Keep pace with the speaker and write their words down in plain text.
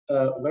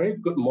Very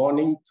good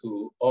morning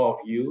to all of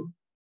you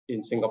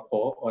in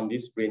Singapore on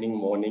this raining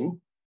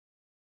morning.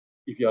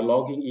 If you're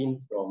logging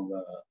in from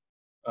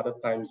other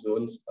time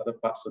zones, other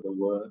parts of the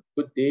world,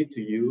 good day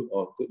to you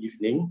or good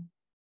evening.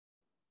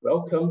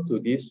 Welcome to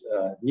this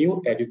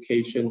new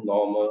Education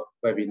Normal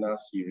webinar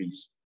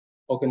series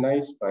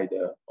organized by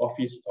the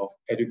Office of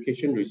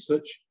Education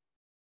Research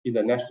in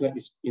the National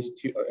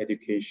Institute of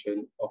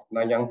Education of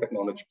Nanyang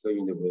Technological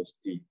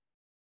University.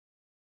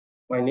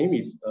 My name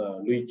is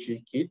Lui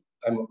Chi Kit.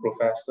 I'm a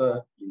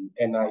professor in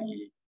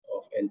NIE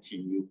of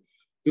NTU.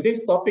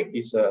 Today's topic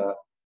is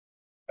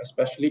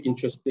especially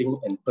interesting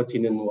and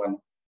pertinent one.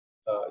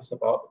 It's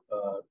about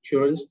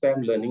children's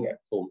STEM learning at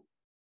home.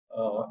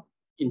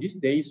 In these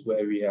days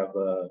where we have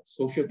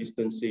social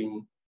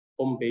distancing,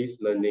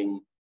 home-based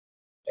learning,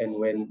 and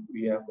when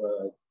we have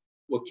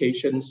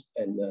vacations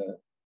and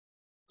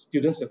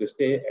students have to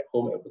stay at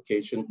home at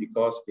vacation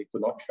because they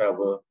could not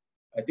travel,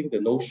 I think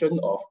the notion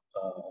of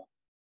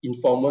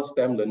informal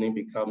STEM learning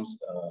becomes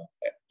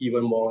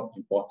even more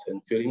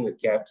important, filling the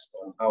gaps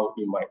on how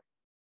we might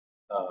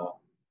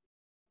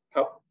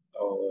help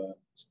our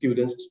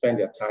students spend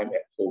their time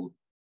at home.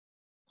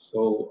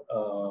 So,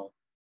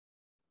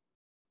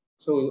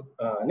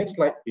 next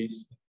slide,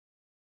 please.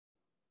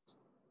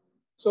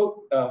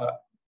 So,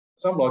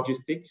 some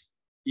logistics.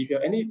 If you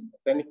have any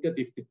technical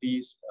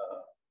difficulties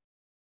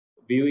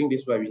viewing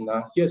this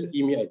webinar, here's the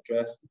email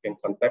address. You can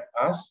contact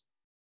us.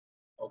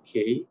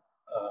 Okay.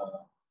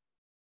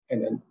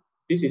 And then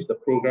this is the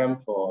program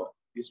for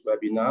this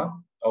webinar.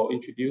 I'll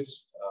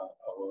introduce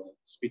our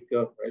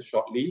speaker very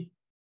shortly.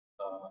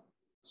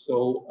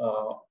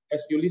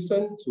 As you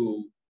listen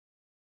to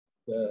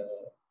the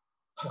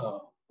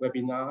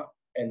webinar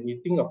and you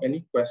think of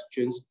any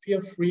questions,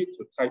 feel free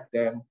to type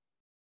them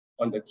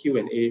on the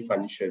Q&A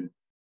function.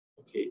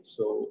 Okay,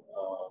 so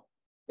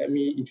let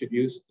me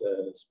introduce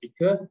the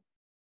speaker.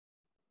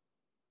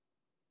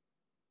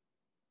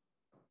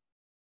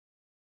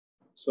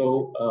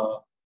 So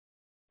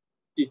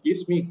it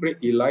gives me great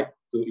delight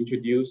to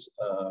introduce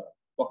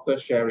Dr.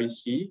 Sherry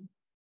C.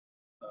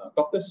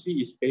 Dr.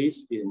 C is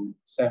based in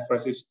San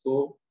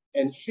Francisco,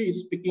 and she is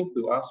speaking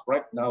to us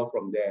right now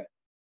from there.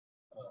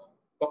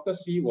 Dr.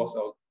 C was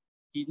our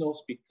keynote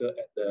speaker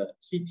at the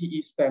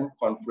CTE STEM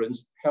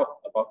conference held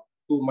about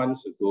 2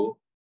 months ago,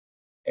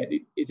 and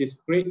it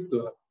is great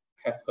to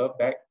have her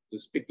back to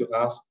speak to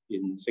us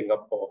in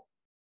Singapore.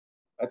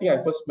 I think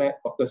I first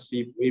met Dr.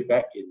 C way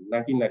back in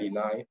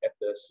 1999 at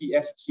the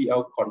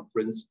CSCL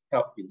conference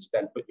held in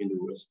Stanford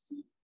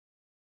University.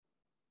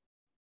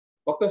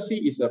 Dr.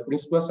 C is a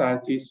principal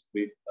scientist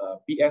with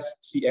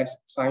BSCS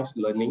Science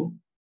Learning,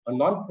 a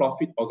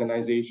non-profit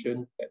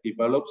organization that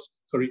develops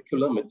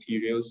curricular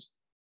materials,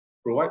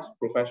 provides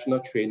professional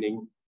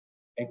training,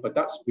 and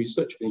conducts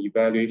research and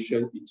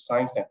evaluation in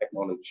science and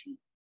technology.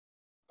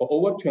 For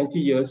over 20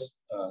 years,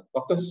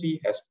 Dr.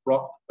 C has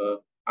brought her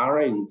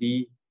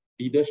R&D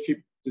leadership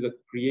to the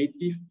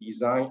creative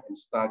design and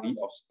study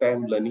of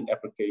STEM learning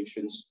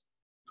applications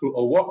through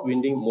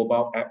award-winning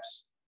mobile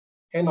apps,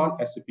 hand-on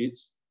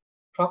exhibits,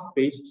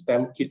 craft-based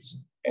STEM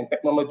kits, and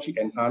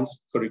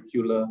technology-enhanced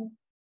curricula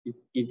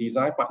in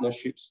design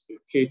partnerships with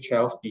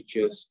K-12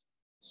 teachers,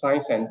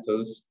 science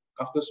centers,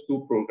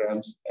 after-school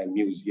programs, and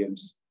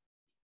museums.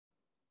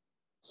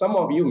 Some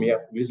of you may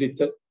have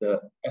visited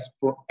the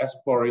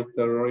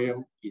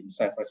Aspiratorium in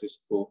San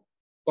Francisco.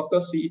 Dr.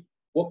 C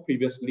worked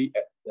previously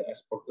at the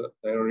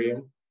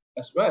Aspiratorium,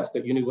 as well as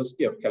the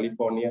University of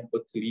California,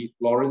 Berkeley,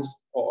 Lawrence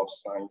Hall of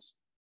Science.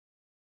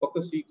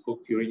 Dr. C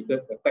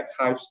co-curated the Tech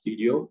Hive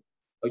Studio,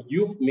 a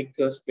youth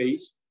maker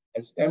space,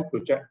 and STEM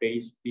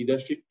project-based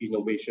leadership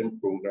innovation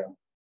program.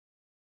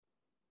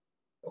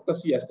 Dr.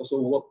 C has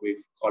also worked with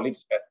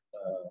colleagues at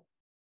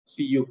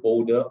CU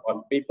Boulder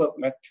on paper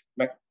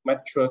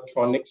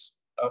mechatronics,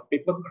 a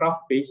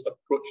papercraft-based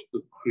approach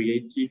to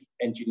creative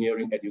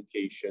engineering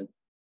education.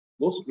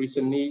 Most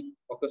recently,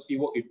 Dr. C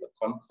worked with the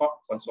Concord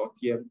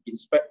Consortium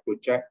INSPECT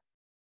project,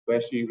 where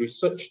she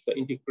researched the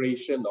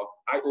integration of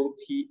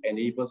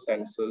IoT-enabled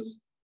sensors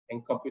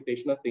and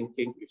computational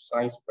thinking with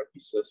science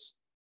practices.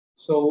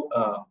 So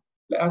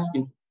let us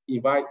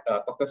invite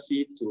Dr.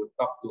 C to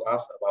talk to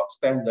us about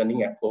STEM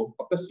learning at home.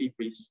 Dr. C,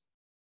 please.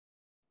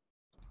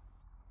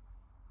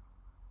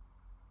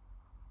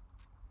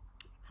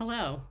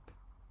 Hello.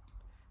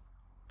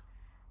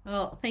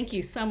 Well, thank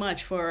you so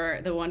much for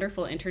the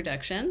wonderful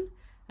introduction.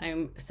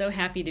 I'm so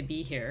happy to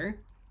be here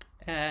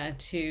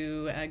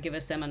to give a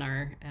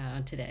seminar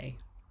today.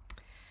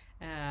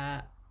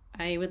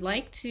 I would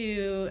like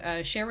to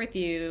share with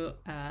you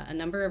a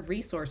number of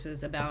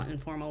resources about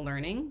informal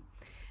learning.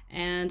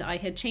 And I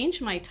had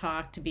changed my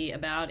talk to be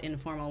about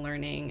informal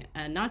learning,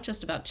 not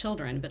just about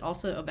children, but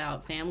also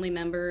about family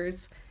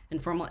members,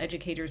 informal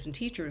educators and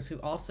teachers who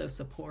also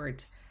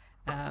support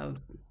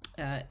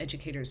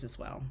educators as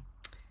well,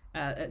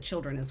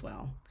 children as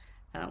well.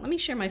 Let me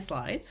share my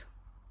slides.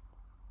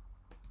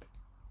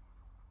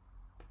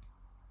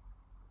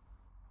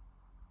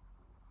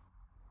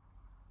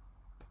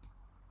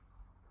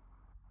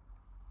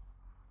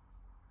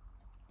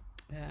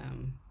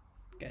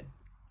 Good.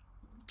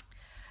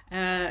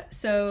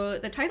 So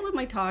the title of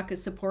my talk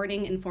is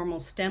Supporting Informal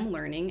STEM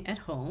Learning at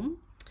Home.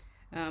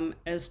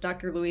 As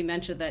Dr. Louis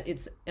mentioned, that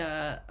it's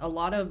a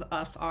lot of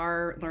us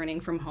are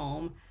learning from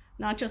home,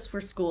 not just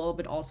for school,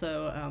 but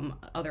also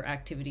other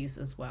activities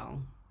as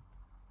well.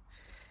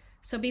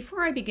 So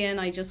before I begin,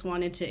 I just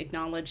wanted to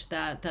acknowledge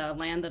that the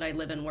land that I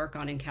live and work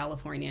on in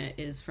California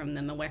is from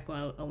the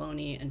Muwekma,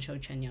 Ohlone, and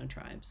Chochenyo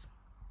tribes.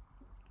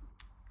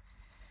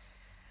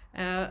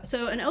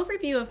 So an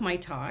overview of my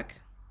talk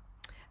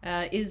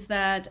is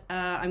that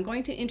I'm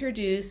going to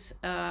introduce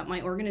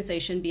my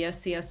organization,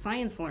 BSCS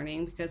Science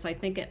Learning, because I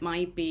think it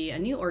might be a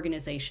new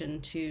organization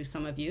to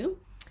some of you.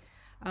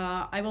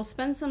 I will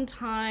spend some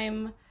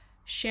time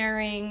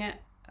sharing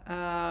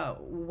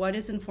what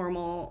is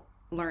informal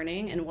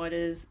learning and what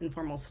is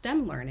informal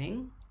STEM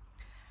learning.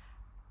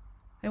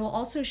 I will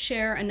also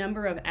share a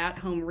number of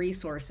at-home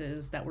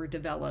resources that were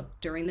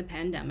developed during the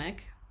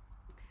pandemic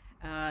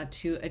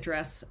to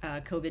address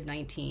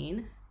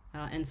COVID-19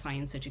 and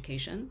science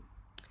education,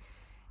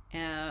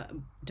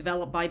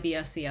 developed by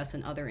BSCS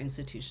and other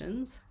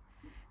institutions.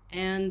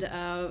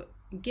 And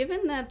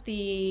given that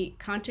the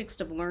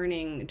context of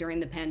learning during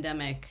the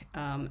pandemic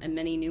and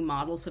many new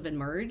models have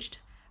emerged,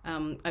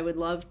 I would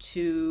love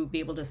to be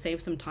able to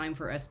save some time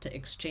for us to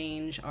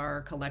exchange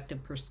our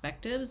collective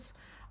perspectives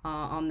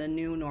on the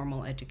new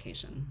normal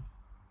education.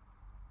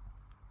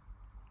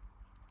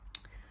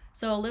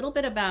 So a little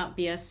bit about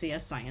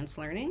BSCS Science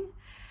Learning.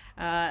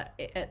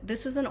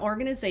 This is an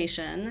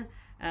organization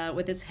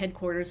with its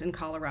headquarters in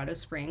Colorado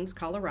Springs,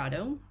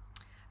 Colorado.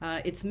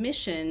 Its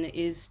mission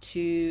is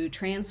to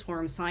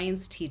transform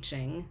science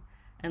teaching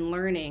and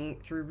learning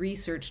through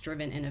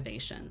research-driven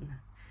innovation.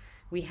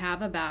 We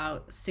have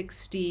about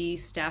 60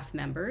 staff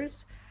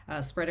members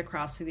spread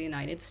across the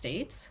United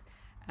States.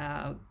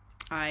 I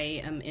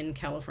am in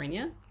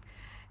California.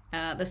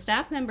 The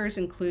staff members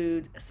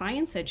include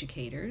science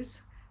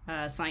educators,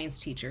 science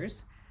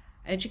teachers,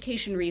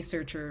 education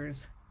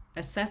researchers,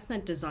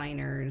 assessment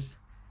designers,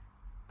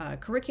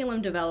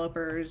 curriculum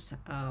developers,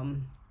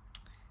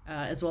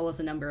 as well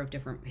as a number of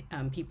different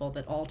people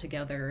that all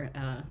together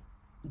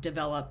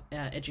develop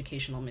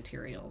educational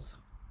materials.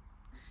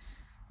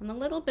 And a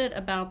little bit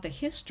about the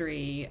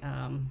history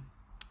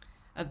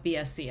of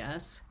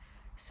BSCS.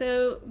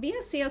 So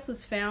BSCS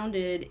was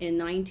founded in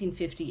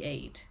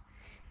 1958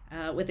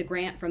 with a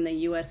grant from the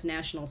U.S.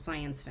 National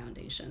Science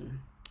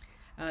Foundation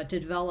to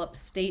develop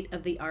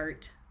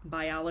state-of-the-art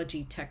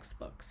biology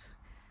textbooks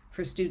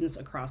for students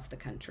across the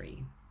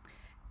country.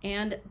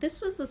 And this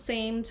was the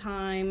same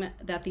time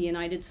that the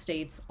United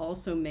States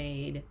also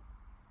made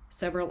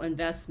several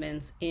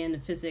investments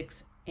in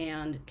physics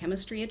and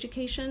chemistry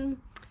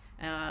education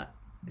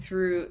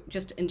through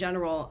just in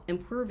general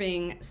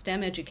improving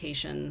STEM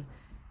education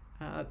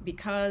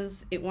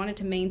because it wanted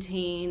to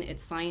maintain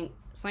its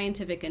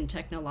scientific and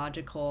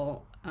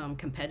technological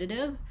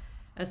competitive,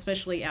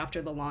 especially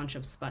after the launch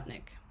of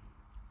Sputnik.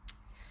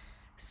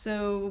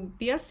 So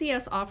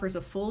BSCS offers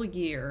a full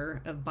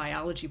year of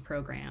biology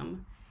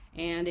program,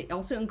 and it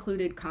also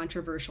included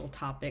controversial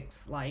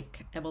topics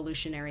like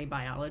evolutionary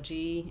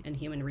biology and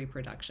human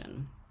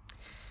reproduction.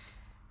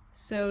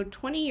 So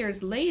 20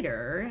 years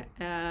later,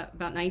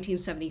 about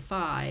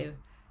 1975,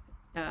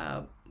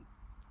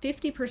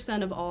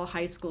 50% of all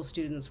high school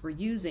students were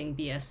using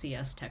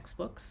BSCS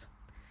textbooks.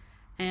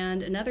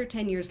 And another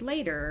 10 years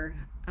later,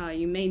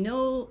 you may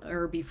know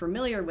or be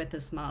familiar with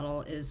this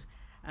model is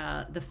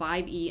the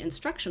 5E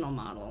instructional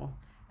model,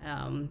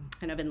 kind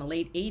of in the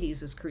late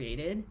 80s was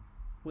created,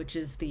 which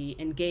is the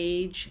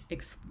engage,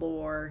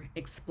 explore,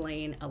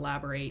 explain,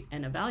 elaborate,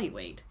 and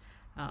evaluate.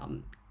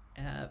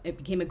 It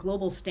became a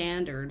global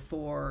standard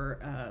for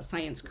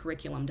science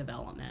curriculum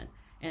development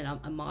and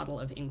a model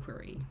of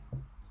inquiry.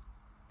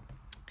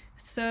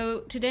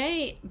 So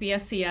today,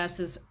 BSCS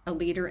is a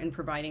leader in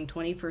providing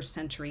 21st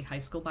century high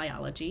school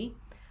biology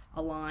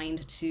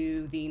aligned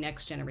to the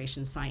next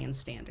generation science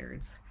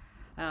standards.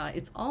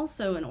 It's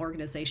also an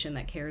organization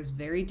that cares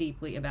very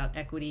deeply about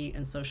equity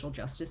and social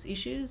justice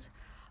issues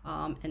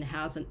and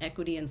has an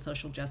equity and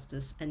social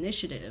justice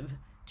initiative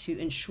to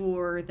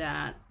ensure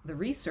that the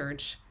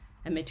research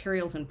and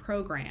materials and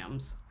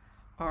programs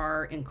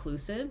are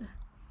inclusive,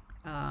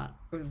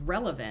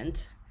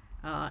 relevant,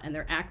 and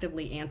they're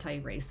actively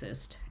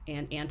anti-racist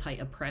and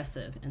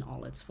anti-oppressive in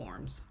all its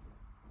forms.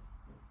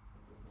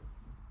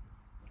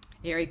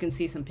 Here you can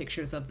see some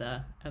pictures of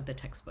the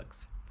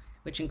textbooks,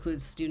 which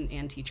includes student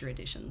and teacher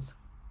editions.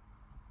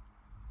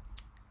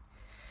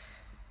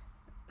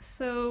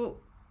 So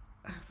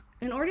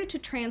in order to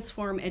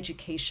transform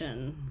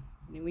education,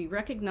 we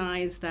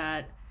recognize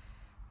that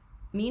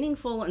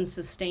meaningful and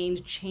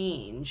sustained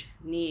change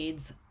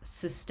needs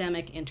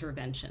systemic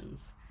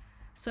interventions.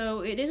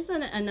 So it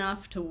isn't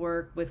enough to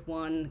work with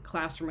one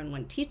classroom and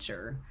one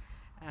teacher,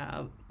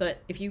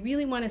 but if you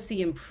really want to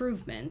see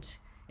improvement,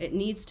 it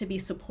needs to be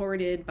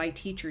supported by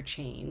teacher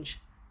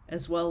change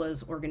as well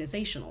as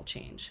organizational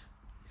change.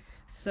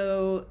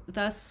 So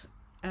thus,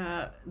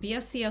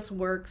 BSCS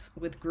works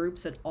with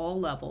groups at all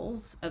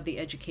levels of the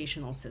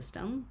educational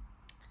system,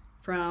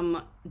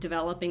 from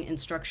developing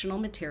instructional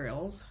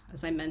materials,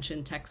 as I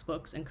mentioned,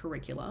 textbooks and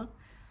curricula,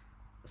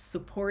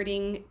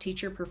 supporting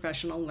teacher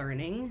professional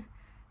learning,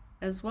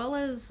 as well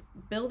as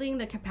building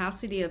the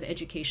capacity of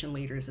education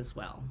leaders as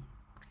well.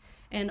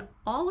 And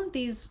all of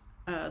these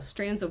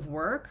strands of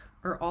work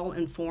are all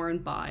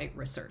informed by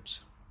research.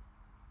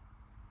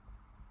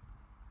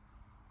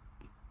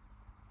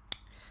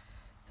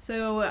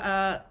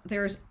 So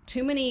there's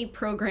too many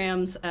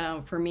programs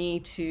for me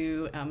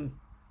to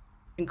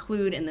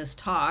include in this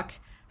talk,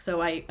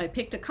 so I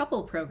picked a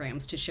couple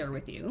programs to share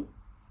with you.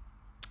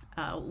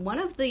 One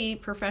of the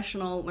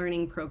professional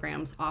learning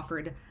programs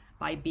offered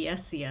by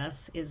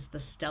BSCS is the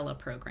STELLA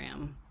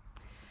program.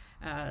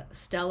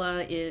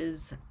 STELLA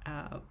is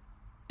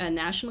a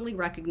nationally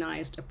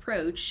recognized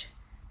approach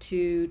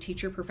to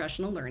teacher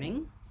professional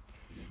learning,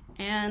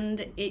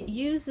 and it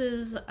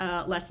uses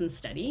lesson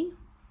study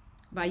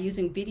by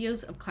using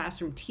videos of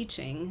classroom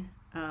teaching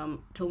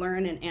to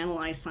learn and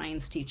analyze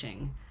science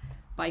teaching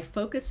by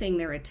focusing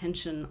their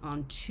attention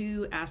on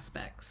two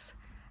aspects.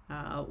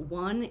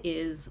 One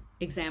is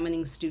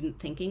examining student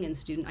thinking and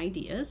student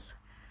ideas,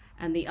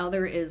 and the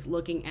other is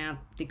looking at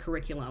the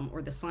curriculum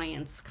or the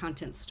science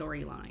content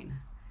storyline.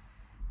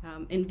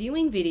 In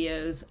viewing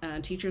videos,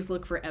 teachers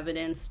look for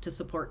evidence to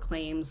support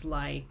claims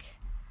like,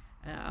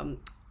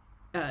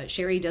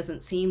 Sherry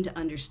doesn't seem to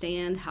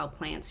understand how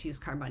plants use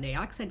carbon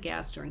dioxide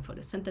gas during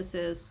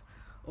photosynthesis,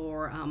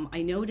 or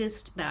I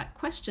noticed that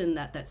question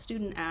that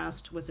student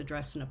asked was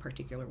addressed in a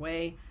particular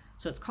way.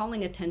 So it's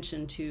calling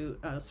attention to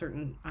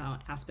certain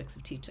aspects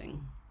of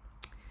teaching.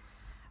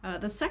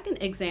 The second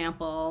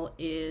example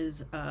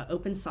is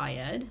Open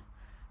SciEd.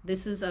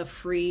 This is a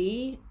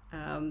free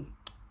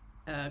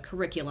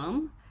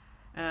curriculum,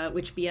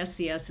 which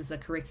BSCS is a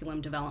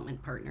curriculum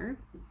development partner.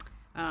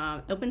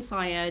 Open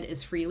SciEd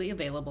is freely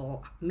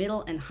available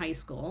middle and high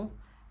school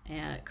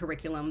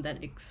curriculum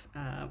that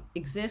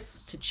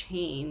exists to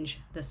change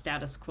the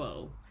status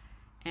quo.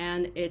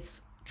 And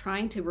it's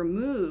trying to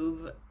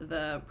remove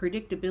the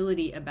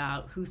predictability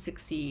about who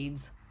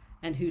succeeds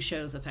and who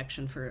shows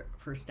affection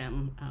for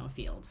STEM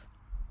fields.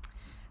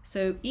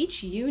 So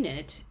each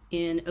unit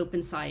in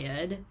Open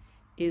SciEd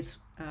is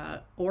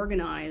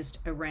organized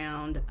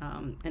around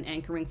an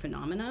anchoring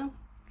phenomena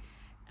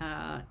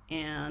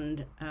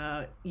and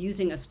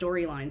using a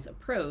storylines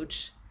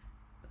approach.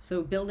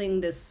 So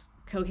building this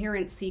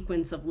coherent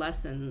sequence of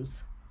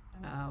lessons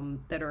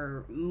that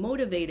are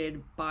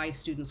motivated by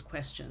students'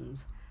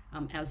 questions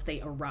as they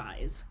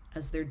arise,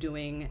 as they're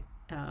doing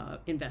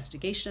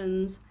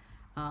investigations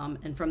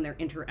and from their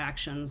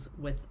interactions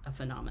with a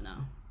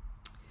phenomena.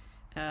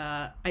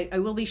 I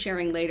will be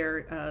sharing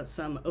later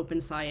some Open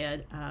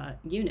SciEd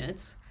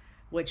units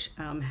which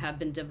have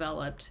been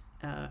developed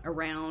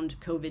around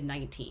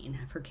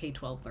COVID-19 for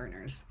K-12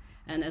 learners.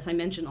 And as I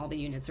mentioned, all the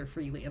units are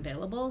freely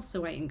available,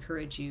 so I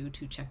encourage you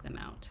to check them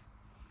out.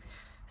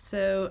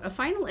 So a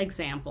final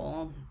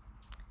example,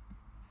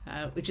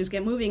 which is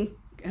moving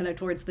kind of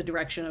towards the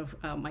direction of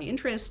my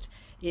interest,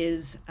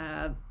 is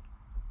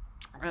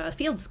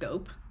Field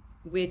Scope,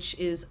 which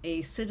is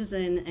a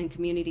citizen and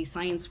community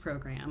science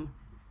program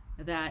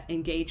that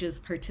engages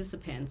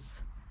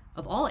participants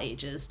of all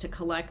ages to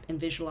collect and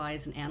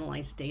visualize and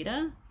analyze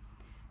data.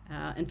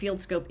 And Field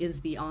Scope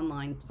is the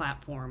online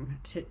platform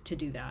to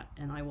do that.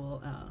 And I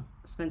will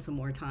spend some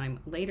more time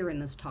later in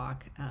this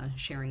talk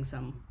sharing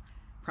some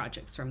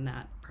projects from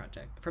that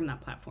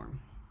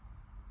platform.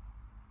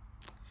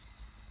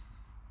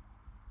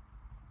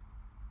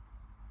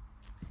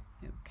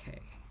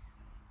 Okay.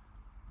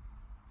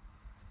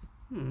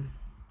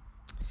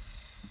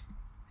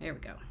 There we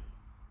go.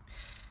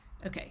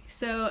 Okay,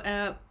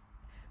 so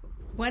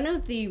one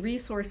of the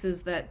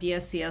resources that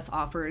BSCS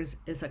offers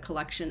is a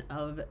collection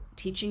of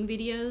teaching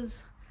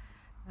videos.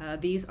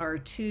 These are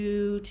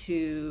 2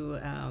 to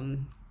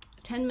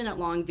 10-minute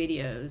long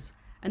videos,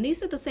 and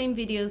these are the same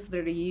videos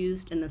that are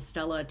used in the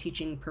STELLA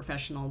Teaching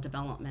Professional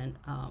Development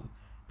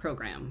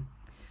program.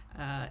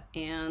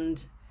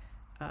 And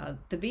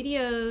the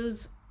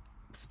videos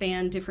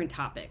span different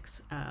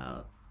topics,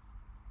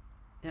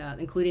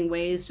 including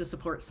ways to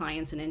support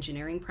science and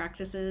engineering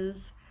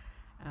practices.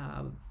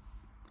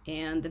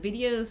 And the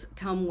videos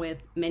come with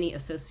many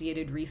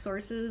associated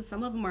resources.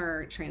 Some of them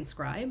are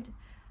transcribed,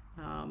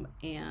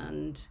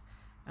 and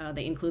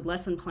they include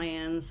lesson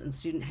plans and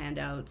student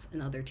handouts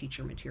and other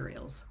teacher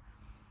materials.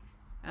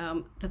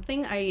 The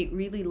thing I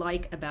really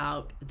like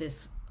about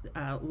this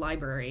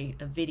library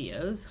of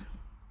videos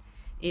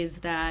is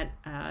that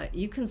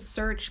you can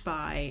search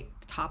by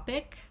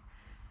topic,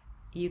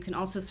 you can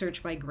also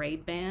search by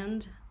grade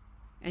band,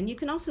 and you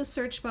can also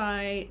search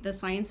by the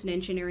science and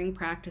engineering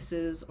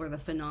practices or the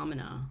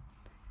phenomena.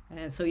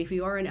 So if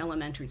you are an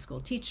elementary school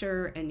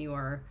teacher and you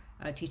are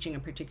teaching a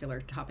particular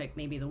topic,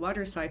 maybe the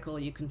water cycle,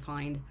 you can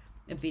find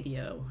a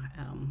video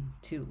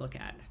to look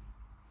at.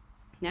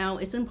 Now,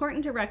 it's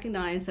important to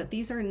recognize that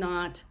these are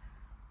not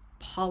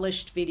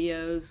polished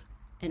videos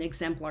and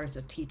exemplars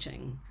of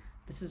teaching.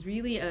 This is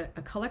really a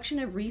collection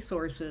of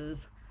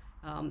resources,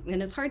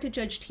 and it's hard to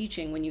judge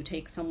teaching when you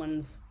take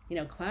someone's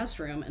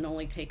classroom and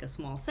only take a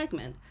small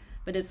segment,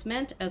 but it's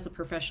meant as a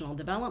professional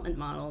development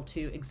model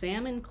to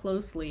examine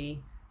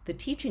closely the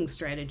teaching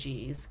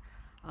strategies,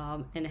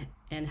 and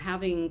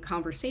having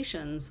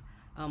conversations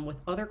with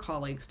other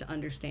colleagues to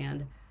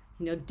understand,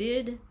 can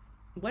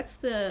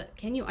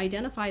you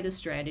identify the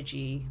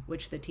strategy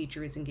which the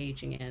teacher is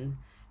engaging in,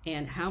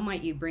 and how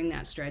might you bring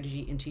that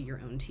strategy into your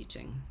own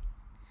teaching?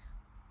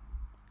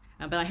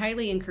 But I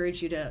highly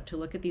encourage you to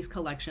look at these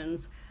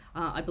collections.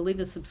 I believe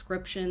the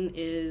subscription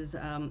is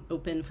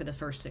open for the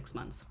first 6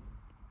 months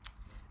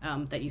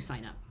that you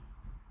sign up.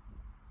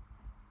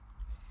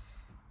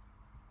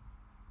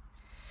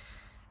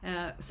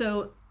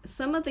 So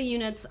some of the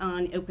units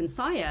on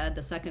OpenSciEd,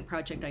 the second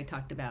project I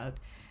talked about,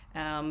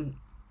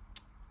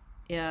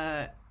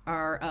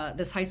 are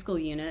this high school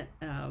unit,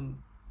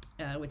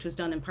 which was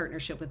done in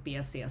partnership with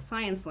BSCS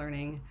Science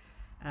Learning.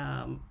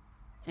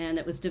 And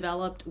it was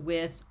developed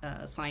with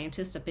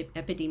scientists,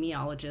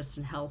 epidemiologists,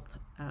 and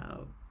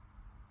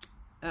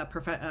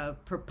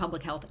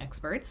public health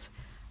experts.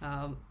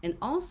 And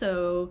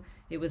also,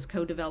 it was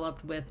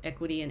co-developed with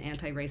equity and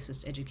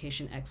anti-racist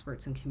education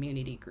experts and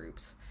community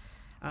groups.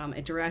 It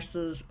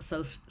addresses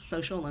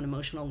social and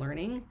emotional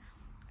learning,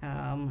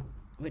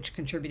 which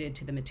contributed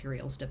to the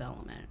materials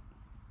development.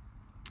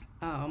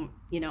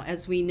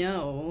 As we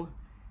know,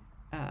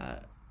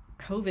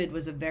 COVID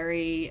was a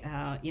very,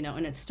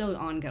 and it's still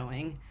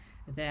ongoing,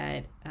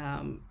 that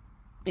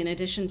in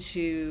addition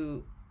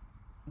to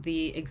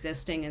the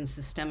existing and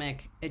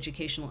systemic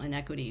educational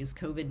inequities,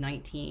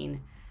 COVID-19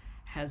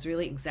 has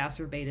really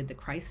exacerbated the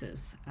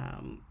crisis,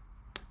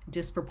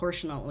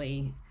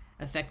 disproportionately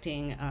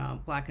affecting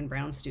Black and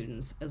Brown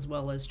students, as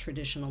well as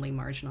traditionally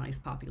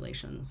marginalized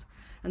populations.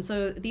 And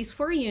so these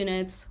 4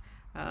 units,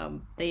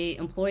 they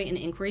employ an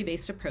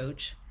inquiry-based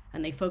approach,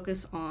 and they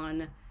focus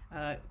on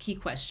key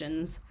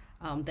questions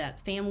that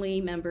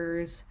family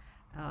members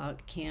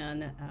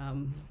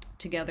can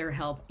together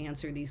help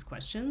answer these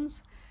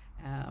questions.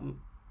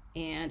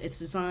 And it's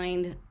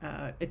designed,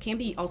 it can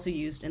be also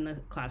used in the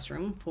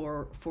classroom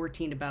for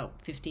 14 to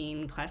about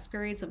 15 class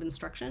periods of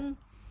instruction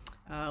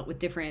with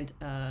different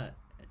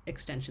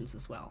extensions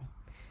as well.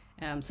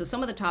 So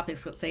some of the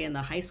topics, let's say in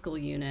the high school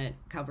unit,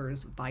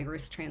 covers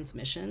virus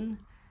transmission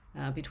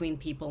between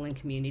people and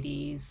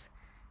communities,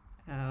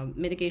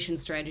 mitigation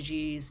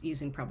strategies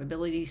using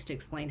probabilities to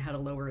explain how to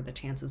lower the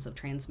chances of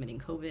transmitting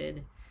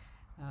COVID,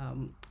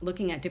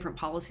 looking at different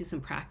policies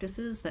and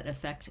practices that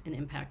affect and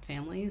impact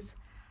families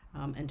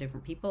and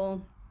different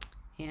people,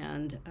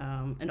 and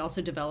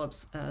also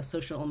develops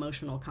social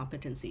emotional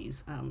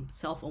competencies,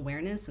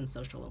 self-awareness and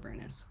social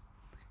awareness.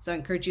 So I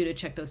encourage you to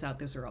check those out.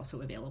 Those are also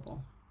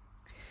available.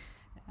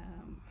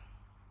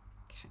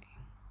 Okay.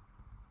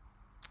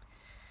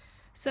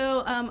 So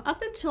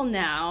up until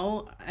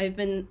now, I've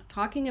been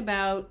talking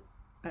about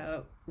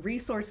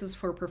resources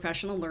for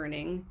professional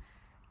learning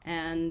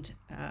and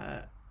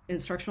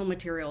instructional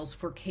materials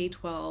for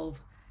K-12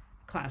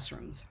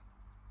 classrooms.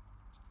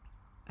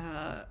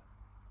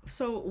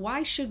 So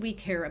why should we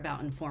care about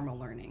informal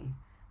learning?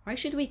 Why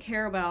should we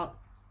care about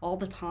all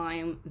the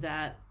time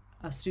that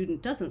a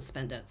student doesn't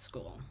spend at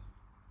school?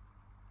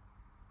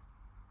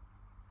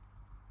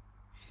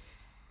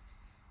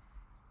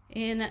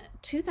 In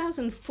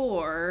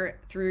 2004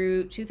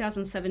 through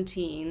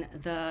 2017,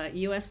 the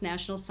U.S.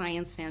 National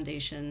Science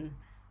Foundation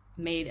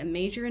made a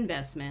major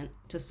investment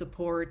to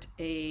support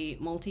a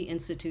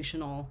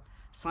multi-institutional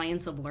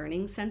science of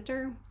learning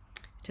center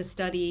to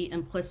study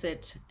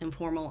implicit,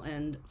 informal,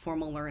 and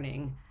formal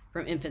learning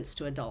from infants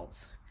to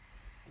adults.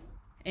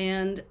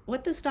 And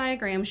what this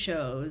diagram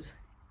shows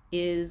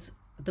is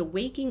the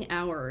waking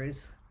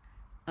hours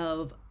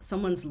of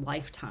someone's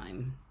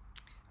lifetime,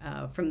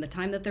 from the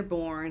time that they're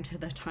born to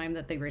the time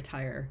that they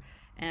retire.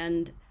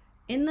 And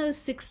in those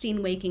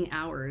 16 waking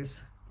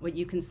hours, what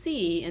you can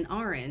see in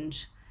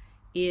orange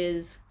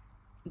is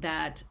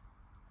that,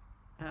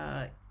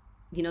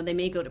 they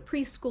may go to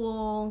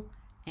preschool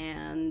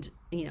and,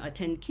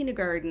 attend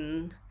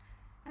kindergarten.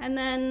 And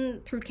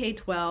then through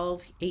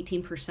K-12,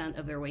 18%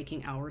 of their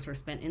waking hours are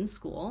spent in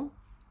school.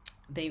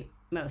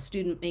 A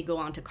student may go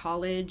on to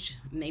college,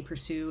 may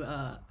pursue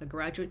a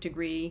graduate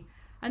degree,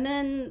 and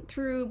then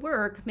through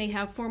work may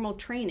have formal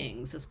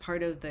trainings as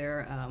part of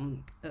their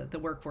the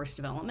workforce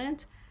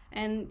development.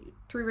 And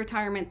through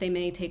retirement, they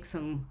may take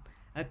some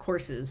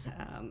courses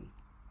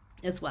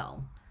as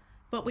well.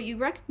 But what you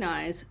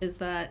recognize is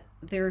that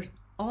there's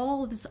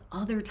all this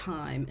other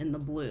time in the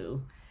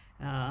blue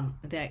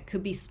that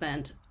could be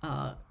spent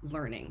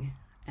learning.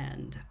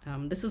 And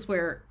this is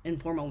where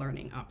informal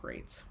learning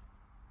operates.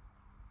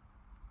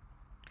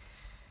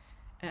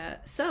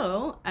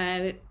 So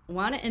I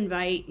want to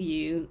invite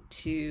you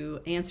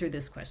to answer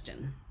this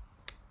question.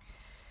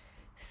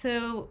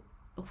 So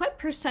what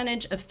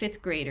percentage of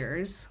fifth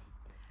graders,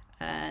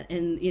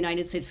 in the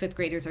United States, fifth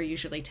graders are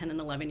usually 10 and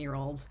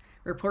 11-year-olds,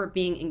 report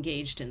being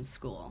engaged in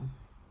school?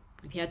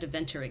 If you had to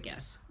venture a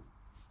guess.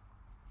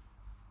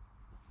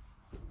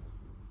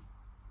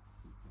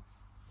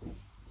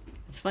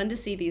 It's fun to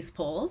see these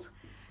polls.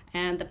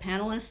 And the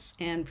panelists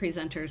and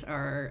presenters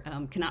are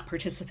cannot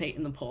participate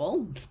in the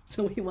poll,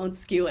 so we won't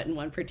skew it in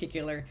one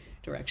particular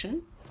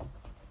direction.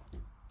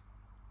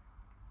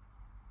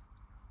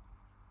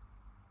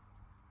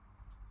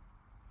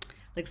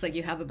 Looks like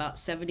you have about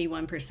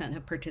 71%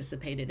 have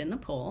participated in the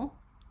poll.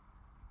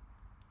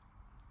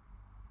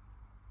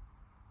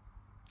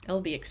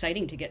 It'll be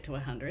exciting to get to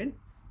 100.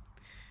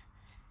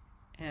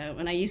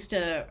 When I used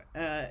to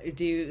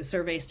do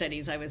survey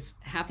studies, I was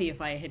happy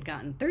if I had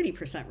gotten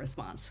 30%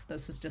 response.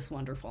 This is just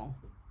wonderful.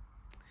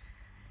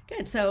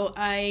 Good, so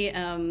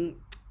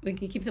we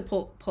can keep the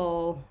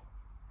poll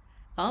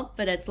up,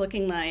 but it's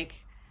looking like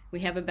we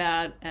have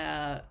about,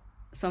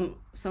 some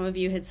of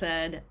you had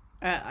said,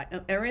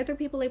 are other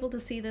people able to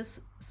see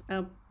this,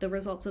 the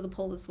results of the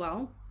poll as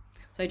well?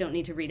 So I don't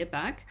need to read it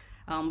back.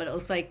 But it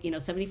looks like,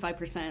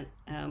 75%,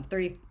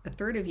 a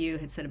third of you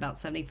had said about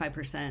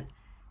 75%,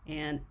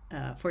 and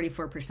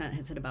 44%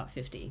 had said about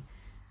 50.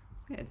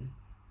 Good.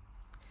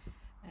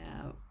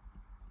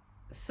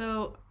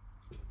 So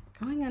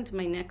going on to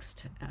my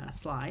next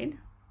slide.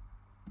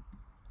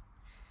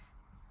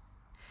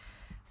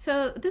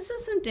 So this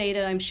is some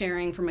data I'm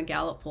sharing from a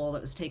Gallup poll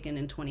that was taken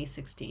in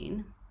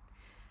 2016.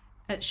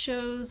 It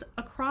shows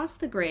across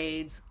the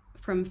grades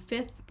from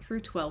 5th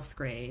through 12th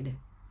grade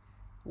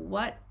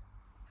what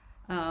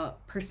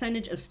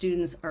percentage of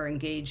students are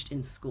engaged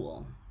in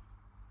school.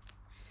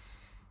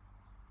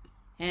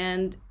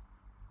 And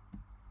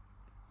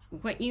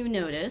what you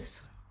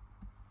notice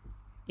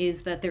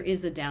is that there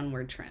is a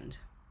downward trend.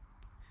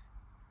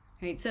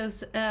 Right, so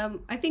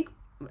I think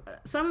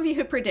some of you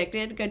have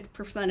predicted, good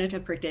percentage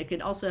have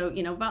predicted, also,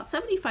 about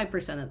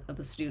 75% of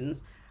the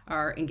students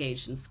are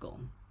engaged in school.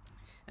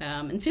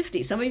 And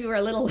 50, some of you are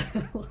a little,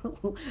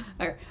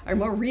 are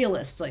more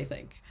realists, I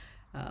think.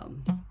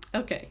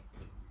 Okay.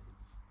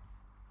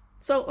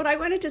 So what I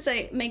wanted to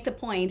say, make the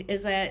point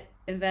is that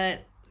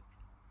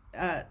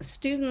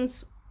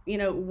students,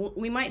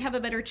 we might have a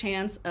better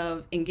chance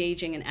of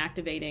engaging and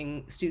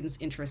activating students'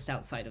 interest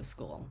outside of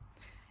school.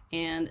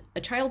 And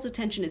a child's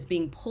attention is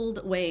being pulled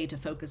away to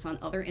focus on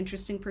other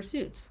interesting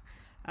pursuits.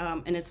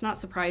 And it's not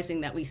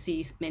surprising that we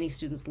see many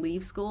students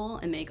leave school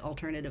and make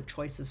alternative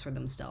choices for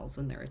themselves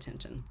and their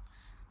attention.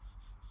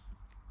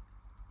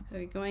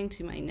 So going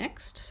to my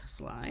next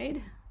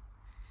slide.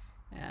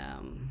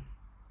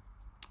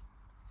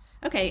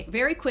 Okay,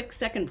 very quick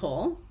second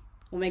poll.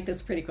 We'll make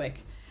this pretty quick.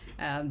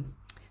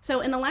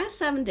 So in the last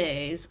 7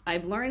 days,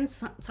 I've learned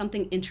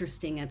something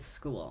interesting at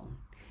school.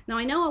 Now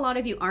I know a lot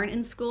of you aren't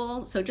in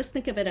school, so just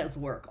think of it as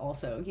work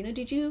also.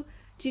 Did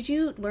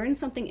you learn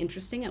something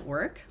interesting at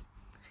work?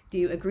 Do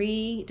you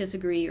agree,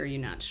 disagree, or are you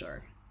not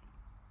sure?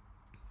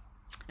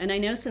 And I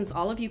know since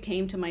all of you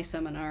came to my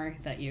seminar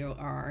that you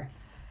are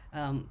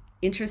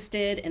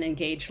interested and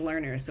engaged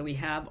learners, so we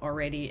have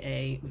already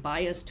a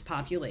biased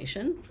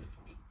population,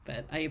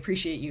 but I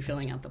appreciate you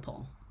filling out the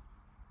poll.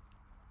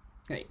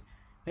 Great,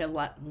 we have a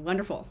lot,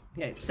 wonderful.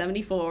 Yeah,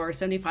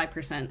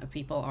 75% of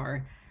people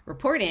are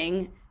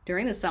reporting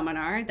during the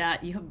seminar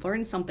that you have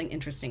learned something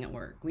interesting at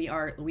work. We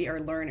are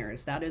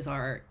learners. That is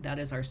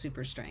our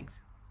super strength.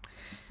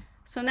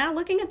 So now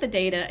looking at the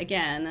data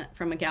again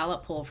from a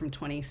Gallup poll from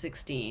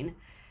 2016,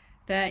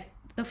 that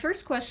the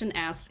first question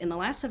asked, in the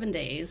last 7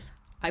 days,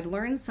 I've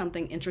learned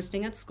something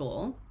interesting at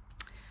school.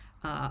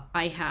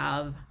 I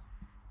have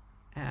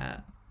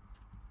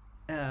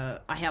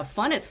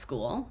fun at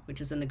school,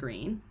 which is in the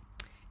green,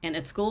 and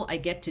at school I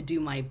get to do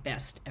my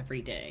best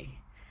every day.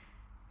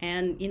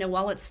 And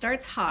while it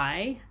starts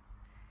high,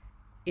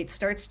 it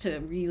starts to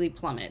really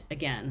plummet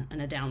again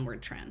in a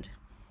downward trend.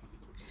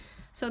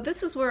 So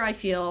this is where I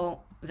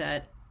feel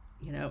that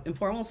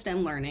informal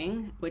STEM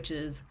learning, which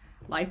is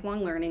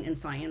lifelong learning in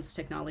science,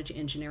 technology,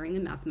 engineering,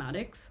 and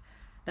mathematics,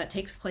 that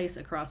takes place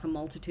across a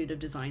multitude of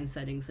design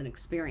settings and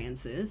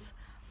experiences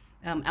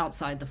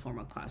outside the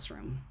formal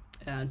classroom.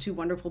 2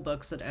 wonderful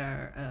books that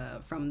are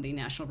from the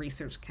National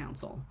Research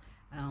Council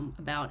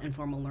about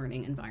informal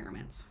learning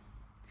environments.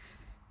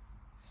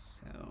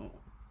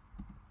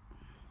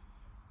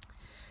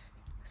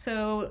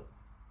 So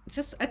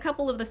just a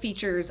couple of the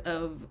features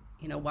of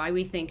why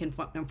we think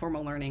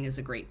informal learning is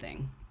a great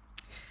thing.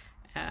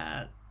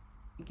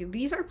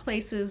 These are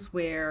places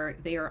where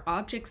they are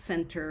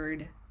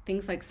object-centered,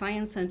 things like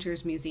science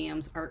centers,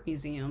 museums, art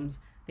museums,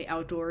 the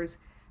outdoors.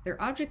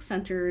 They're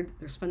object-centered,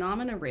 there's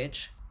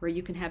phenomena-rich, where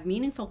you can have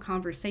meaningful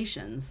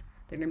conversations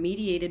that are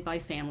mediated by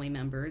family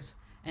members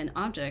and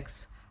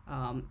objects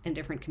in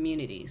different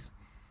communities.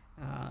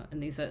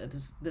 And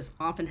this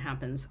often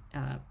happens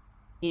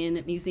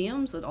in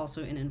museums, but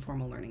also in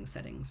informal learning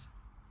settings.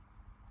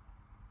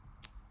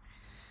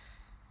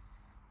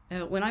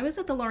 When I was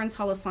at the Lawrence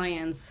Hall of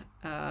Science,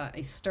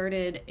 I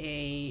started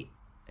a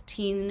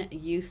teen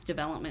youth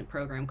development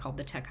program called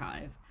the Tech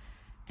Hive.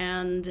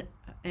 And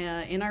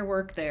in our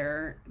work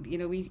there,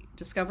 we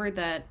discovered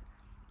that,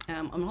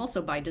 and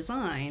also by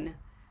design,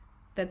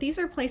 that these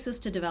are places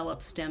to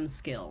develop STEM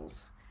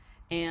skills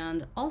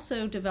and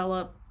also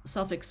develop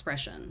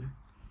self-expression.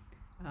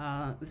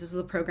 This is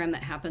a program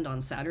that happened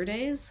on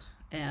Saturdays.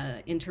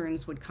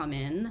 Interns would come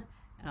in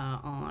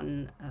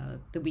on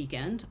the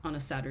weekend on a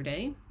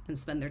Saturday and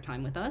spend their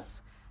time with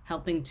us,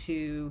 helping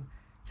to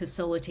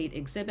facilitate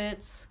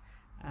exhibits,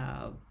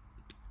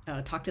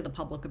 talk to the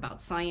public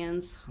about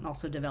science, and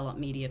also develop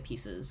media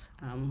pieces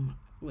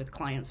with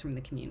clients from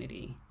the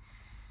community.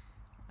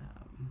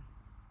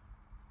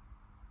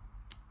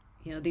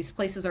 These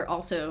places are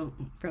also,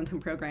 from the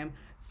program,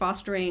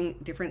 fostering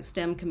different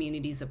STEM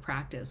communities of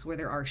practice where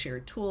there are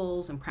shared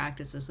tools and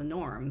practices and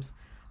norms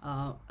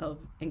of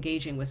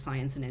engaging with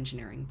science and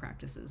engineering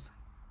practices.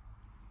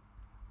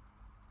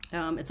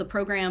 It's a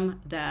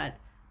program that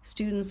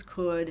students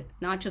could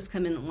not just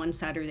come in one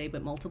Saturday,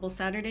 but multiple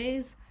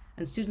Saturdays,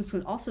 and students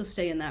can also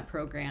stay in that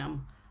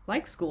program,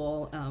 like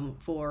school,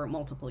 for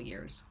multiple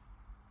years.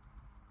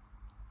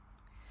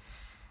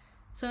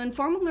 So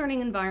informal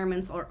learning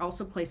environments are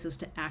also places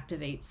to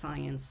activate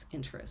science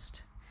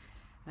interest,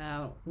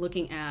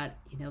 looking at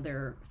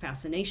their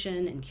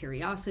fascination and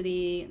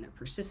curiosity and their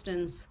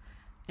persistence.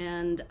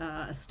 And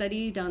a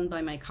study done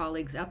by my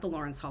colleagues at the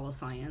Lawrence Hall of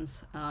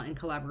Science in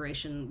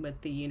collaboration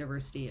with the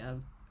University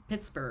of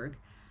Pittsburgh,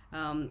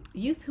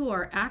 youth who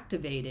are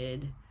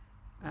activated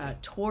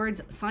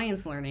towards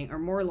science learning are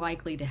more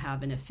likely to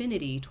have an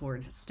affinity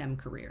towards STEM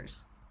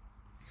careers.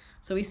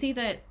 So we see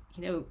that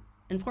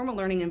informal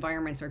learning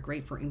environments are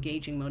great for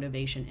engaging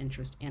motivation,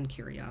 interest, and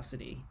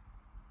curiosity.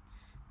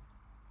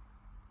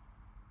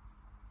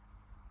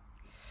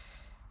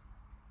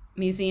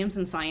 Museums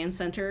and science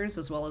centers,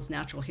 as well as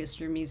natural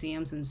history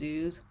museums and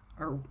zoos,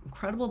 are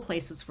incredible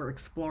places for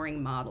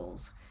exploring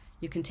models.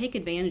 You can take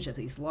advantage of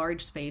these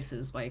large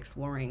spaces by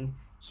exploring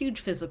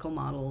huge physical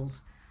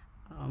models.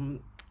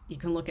 You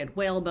can look at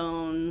whale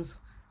bones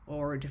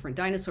or different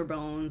dinosaur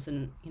bones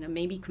and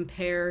maybe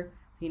compare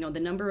the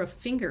number of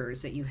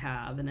fingers that you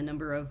have and the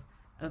number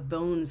of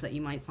bones that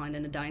you might find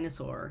in a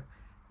dinosaur.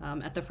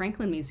 At the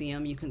Franklin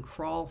Museum, you can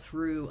crawl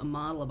through a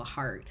model of a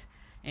heart,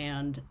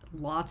 and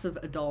lots of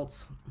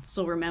adults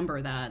still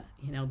remember that,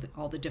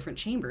 all the different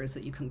chambers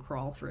that you can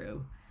crawl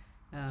through.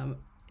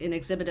 In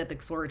exhibit at the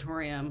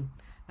Exploratorium,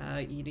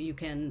 you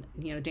can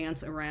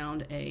dance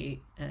around a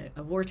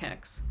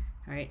vortex,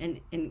 right,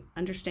 and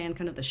understand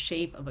kind of the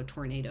shape of a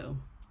tornado.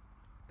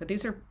 But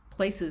these are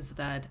places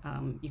that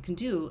you can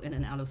do in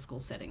an out-of-school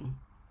setting.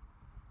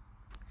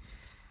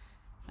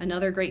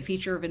 Another great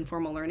feature of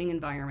informal learning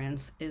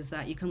environments is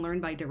that you can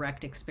learn by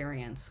direct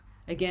experience.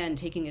 Again,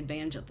 taking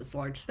advantage of this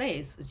large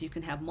space is you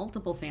can have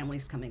multiple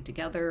families coming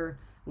together,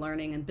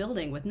 learning and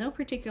building with no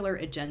particular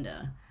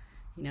agenda.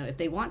 If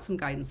they want some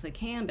guidance, they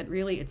can, but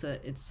really it's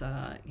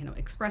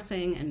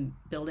expressing and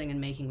building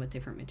and making with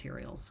different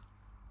materials.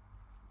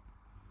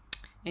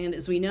 And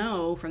as we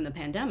know from the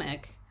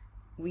pandemic,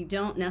 we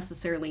don't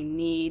necessarily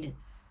need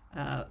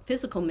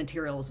physical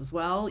materials as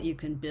well. You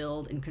can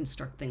build and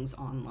construct things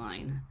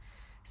online.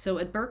 So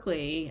at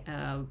Berkeley,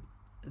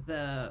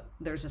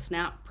 there's a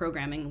SNAP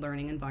programming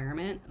learning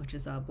environment, which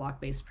is a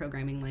block-based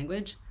programming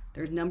language.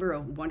 There's a number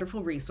of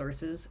wonderful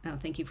resources.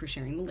 Thank you for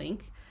sharing the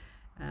link.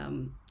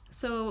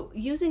 So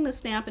using the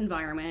SNAP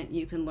environment,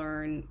 you can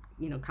learn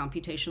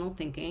computational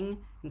thinking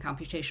and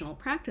computational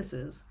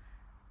practices,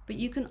 but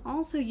you can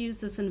also use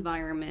this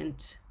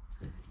environment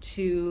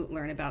to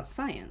learn about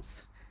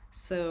science.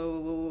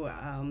 So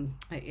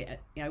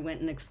I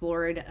went and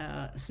explored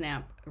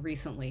SNAP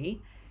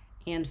recently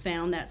and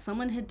found that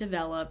someone had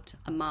developed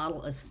a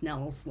model of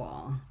Snell's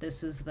law.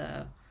 This is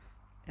the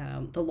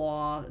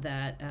law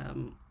that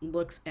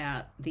looks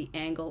at the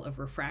angle of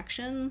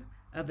refraction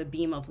of a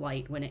beam of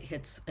light when it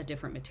hits a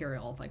different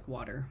material like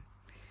water.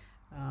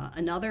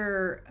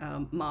 Another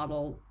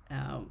model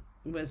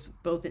was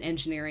both an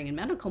engineering and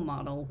medical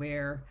model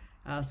where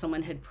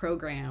someone had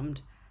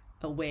programmed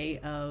a way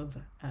of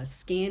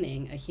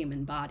scanning a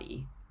human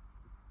body.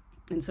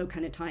 And so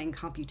kind of tying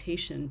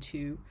computation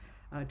to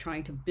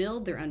trying to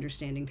build their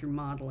understanding through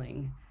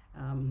modeling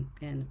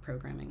and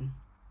programming.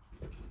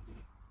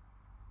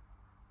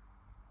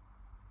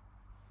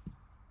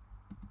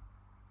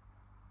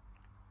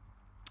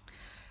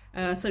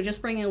 So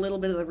just bringing a little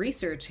bit of the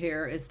research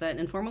here is that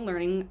informal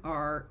learning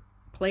are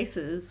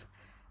places,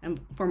 and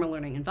formal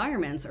learning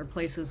environments are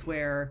places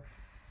where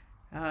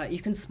you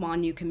can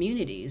spawn new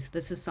communities.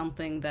 This is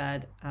something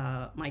that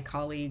my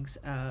colleagues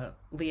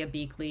Leah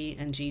Beakley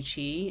and Ji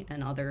Chi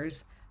and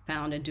others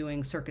found in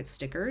doing circuit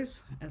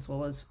stickers as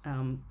well as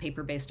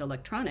paper-based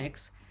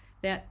electronics,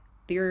 that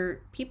there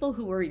are people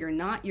who are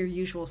not your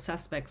usual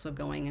suspects of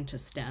going into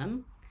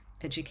STEM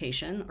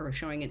education or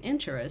showing an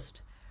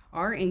interest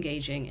are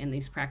engaging in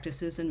these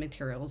practices and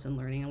materials and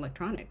learning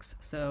electronics.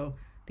 So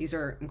these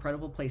are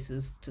incredible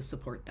places to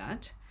support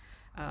that.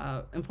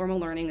 Informal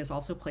learning is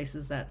also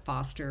places that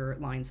foster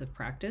lines of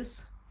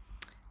practice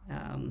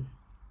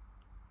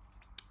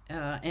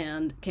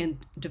and can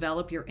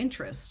develop your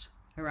interest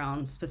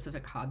around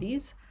specific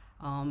hobbies.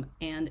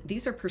 And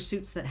these are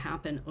pursuits that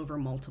happen over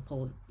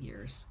multiple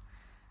years.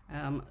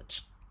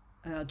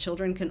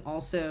 Children can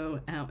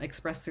also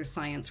express their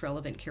science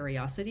relevant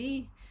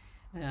curiosity.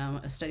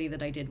 A study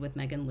that I did with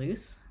Megan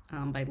Luce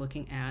by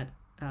looking at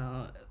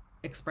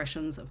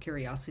expressions of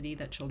curiosity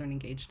that children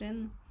engaged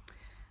in.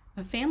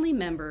 Family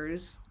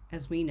members,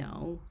 as we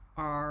know,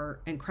 are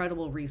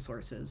incredible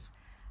resources,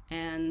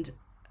 and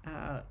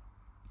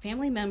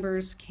family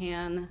members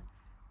can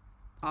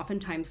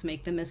oftentimes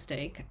make the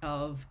mistake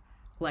of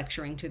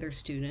lecturing to their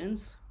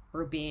students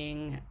or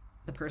being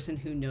the person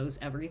who knows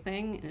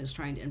everything and is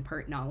trying to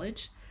impart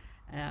knowledge,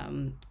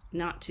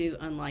 not too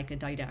unlike a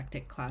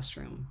didactic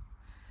classroom.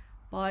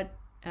 But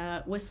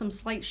with some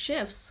slight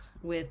shifts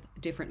with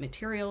different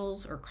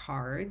materials or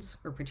cards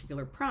or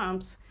particular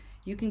prompts,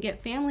 you can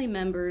get family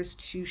members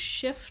to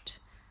shift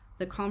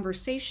the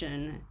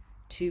conversation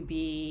to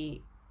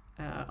be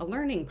a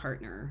learning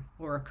partner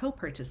or a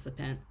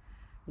co-participant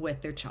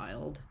with their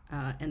child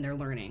and their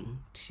learning,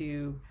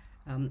 to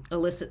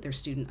elicit their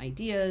student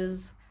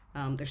ideas,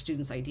 their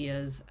students'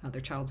 ideas, their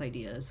child's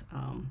ideas,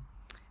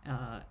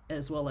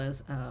 as well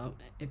as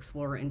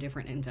explore in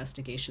different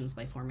investigations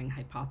by forming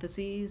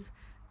hypotheses,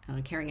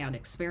 carrying out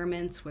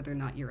experiments, whether or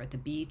not you're at the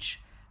beach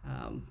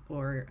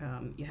or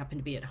you happen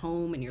to be at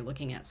home and you're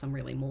looking at some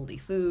really moldy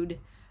food,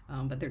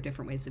 but there are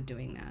different ways of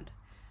doing that.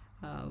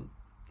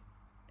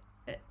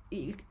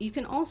 You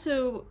can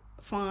also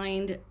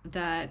find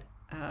that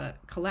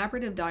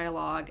collaborative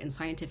dialogue and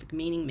scientific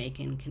meaning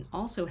making can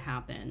also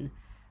happen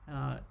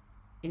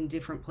in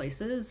different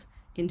places,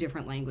 in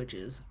different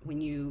languages.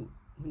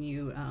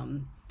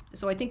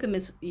 So I think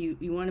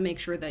you want to make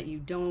sure that you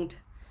don't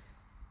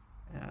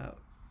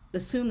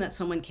assume that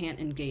someone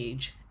can't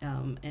engage,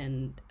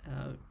 and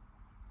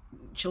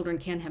children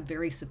can have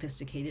very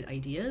sophisticated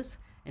ideas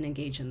and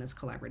engage in this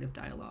collaborative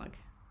dialogue.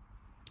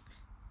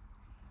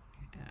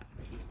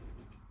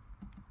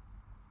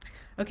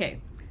 Okay,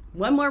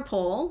 one more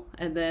poll,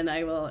 and then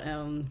I will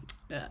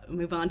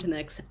move on to the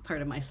next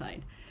part of my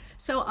slide.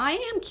 So I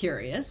am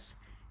curious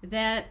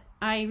that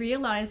I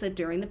realized that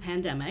during the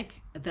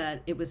pandemic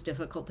that it was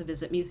difficult to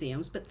visit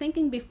museums, but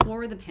thinking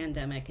before the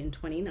pandemic in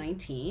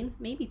 2019,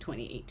 maybe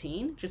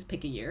 2018, just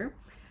pick a year,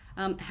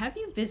 have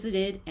you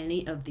visited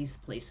any of these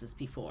places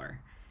before?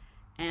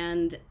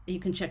 And you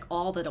can check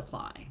all that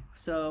apply.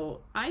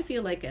 So I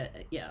feel like,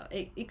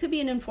 it could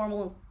be an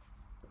formal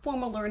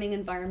learning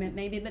environment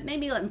maybe, but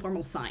maybe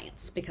informal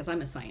science, because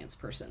I'm a science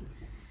person.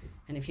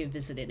 And if you've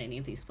visited any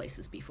of these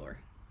places before.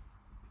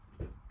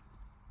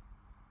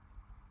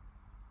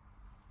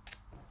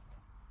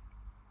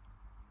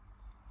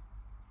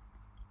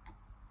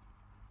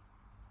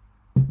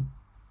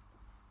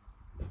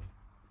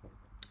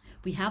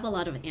 We have a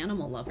lot of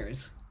animal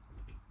lovers,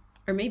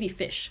 or maybe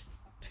fish.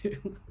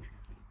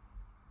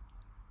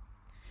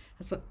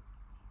 That's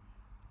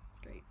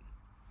great.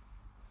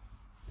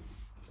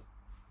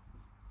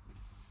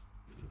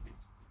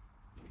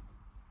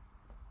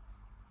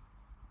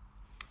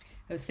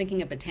 I was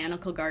thinking of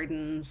botanical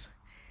gardens,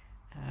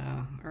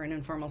 or an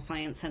informal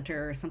science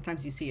center.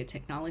 Sometimes you see a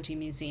technology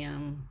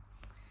museum.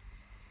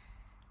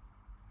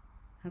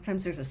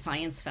 Sometimes there's a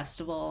science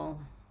festival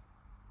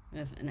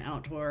with an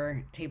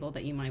outdoor table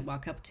that you might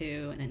walk up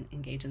to and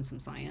engage in some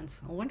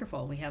science. Oh,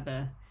 wonderful. We have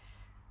a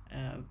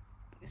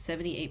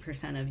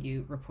 78% of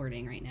you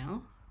reporting right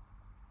now.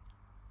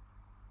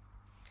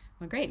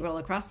 Well, great. Well,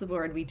 across the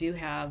board, we do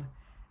have,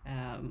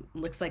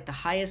 looks like the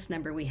highest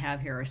number we have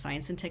here are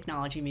science and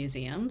technology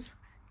museums.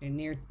 They're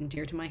near and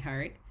dear to my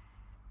heart.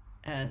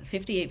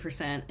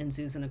 58% in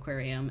zoos and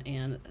aquarium,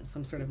 and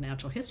some sort of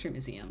natural history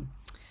museum.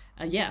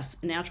 Yes,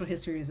 natural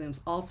history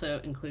museums also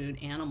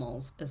include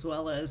animals as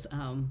well as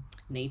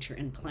nature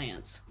and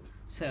plants.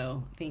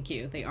 So thank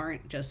you. They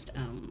aren't just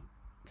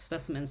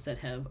specimens that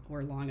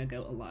were long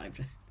ago alive.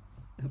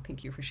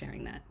 Thank you for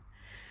sharing that.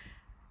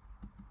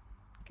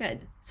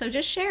 Good. So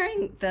just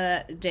sharing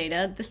the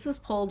data. This was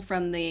pulled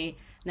from the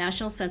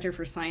National Center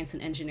for Science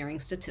and Engineering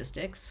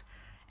Statistics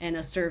in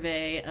a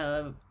survey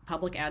of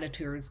public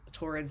attitudes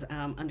towards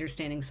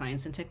understanding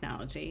science and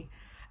technology.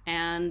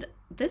 And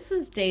this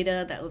is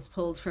data that was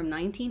pulled from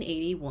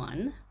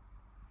 1981.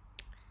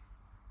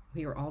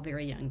 We were all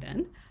very young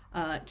then,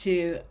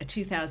 to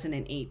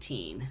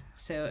 2018.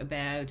 So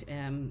about,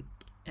 and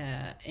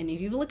if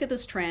you look at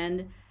this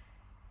trend,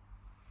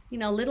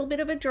 a little bit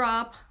of a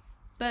drop,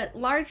 but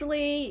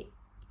largely,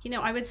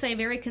 I would say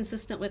very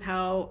consistent with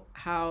how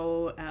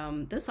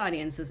this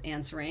audience is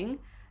answering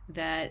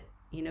that,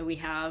 we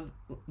have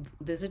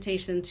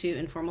visitation to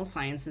informal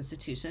science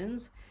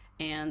institutions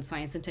and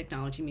science and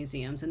technology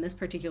museums. In this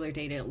particular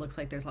data, it looks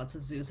like there's lots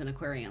of zoos and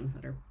aquariums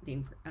that are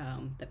being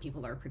that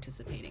people are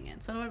participating in.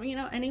 So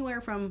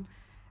anywhere from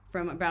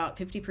about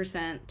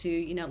 50%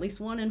 to at least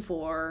 1 in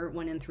 4,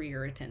 1 in 3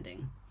 are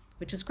attending,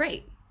 which is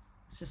great.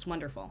 It's just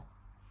wonderful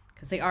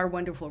because they are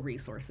wonderful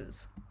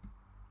resources.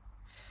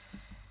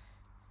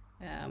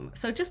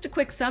 So just a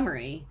quick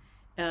summary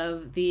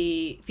of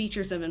the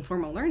features of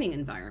informal learning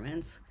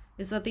environments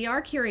is that they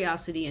are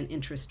curiosity and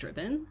interest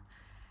driven.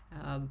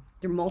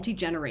 They're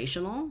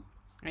multi-generational,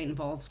 right?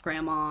 Involves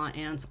grandma,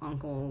 aunts,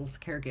 uncles,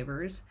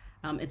 caregivers.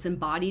 It's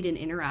embodied and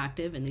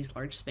interactive in these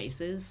large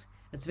spaces.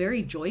 It's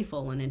very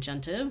joyful and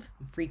agentive,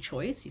 free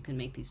choice. You can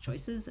make these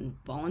choices and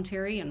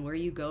voluntary on where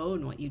you go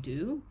and what you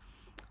do.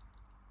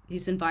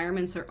 These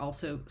environments are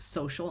also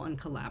social and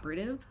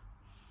collaborative.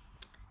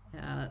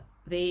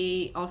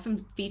 they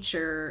often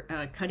feature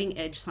cutting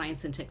edge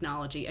science and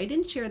technology. I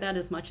didn't share that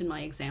as much in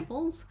my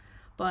examples,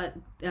 but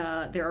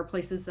there are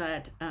places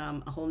that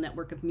a whole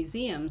network of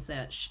museums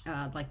that,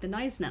 like the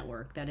NICE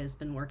network, that has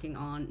been working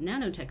on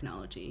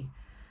nanotechnology.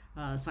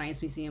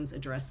 Science museums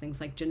address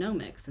things like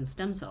genomics and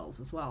stem cells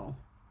as well.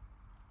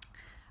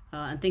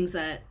 And things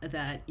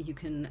that you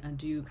can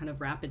do kind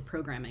of rapid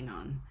programming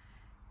on.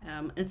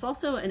 It's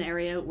also an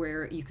area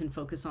where you can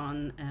focus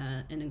on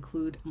and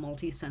include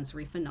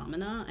multi-sensory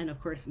phenomena and, of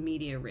course,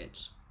 media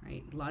rich,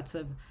 right? Lots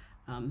of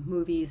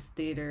movies,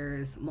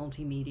 theaters,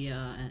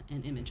 multimedia,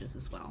 and images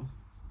as well.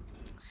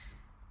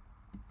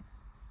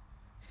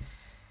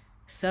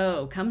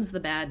 So comes the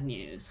bad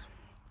news,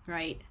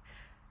 right?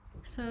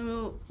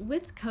 So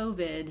with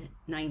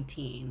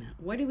COVID-19,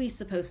 what are we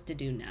supposed to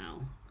do now?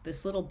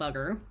 This little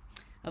bugger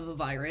of a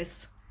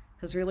virus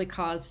has really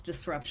caused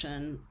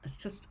disruption. It's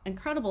just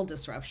incredible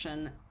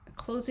disruption,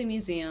 closing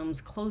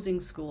museums, closing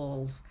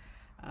schools,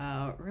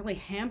 really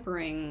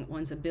hampering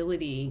one's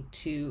ability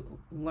to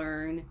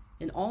learn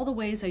in all the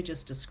ways I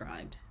just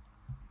described.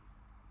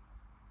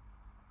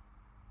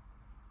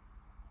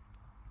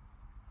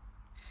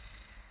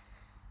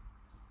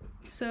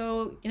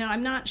 So,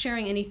 I'm not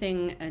sharing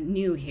anything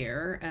new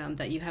here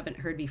that you haven't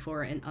heard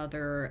before in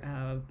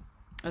other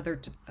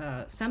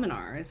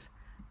seminars.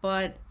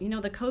 But,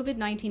 the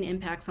COVID-19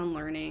 impacts on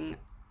learning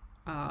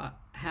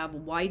have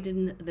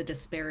widened the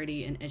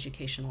disparity in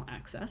educational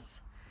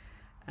access.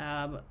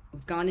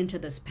 We've gone into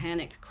this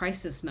panic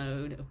crisis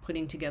mode of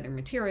putting together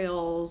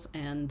materials,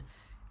 and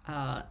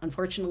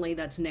unfortunately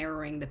that's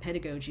narrowing the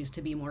pedagogies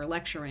to be more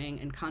lecturing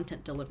and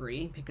content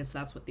delivery, because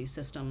that's what these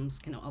systems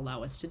can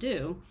allow us to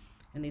do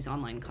in these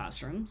online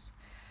classrooms.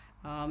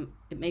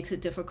 It makes it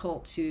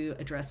difficult to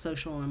address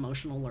social and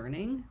emotional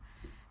learning.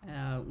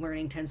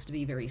 Learning tends to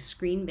be very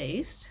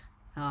screen-based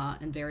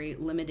and very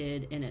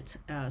limited in its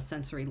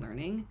sensory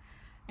learning.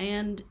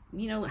 And,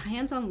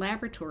 hands-on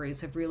laboratories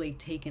have really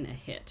taken a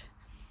hit.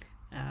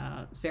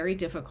 It's very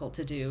difficult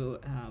to do,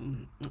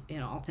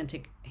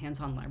 authentic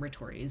hands-on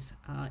laboratories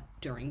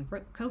during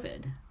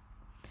COVID.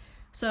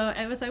 So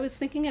as I was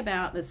thinking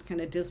about this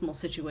kind of dismal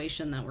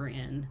situation that we're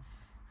in,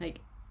 like,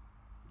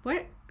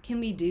 what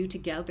can we do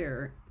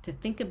together to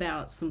think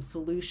about some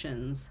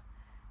solutions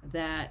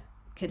that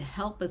could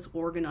help us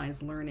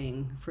organize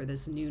learning for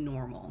this new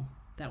normal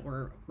that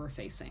we're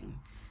facing?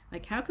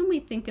 Like, how can we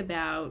think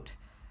about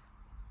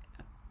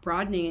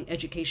broadening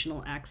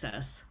educational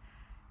access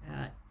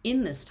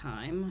in this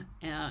time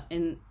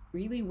and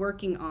really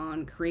working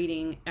on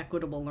creating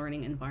equitable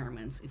learning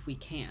environments if we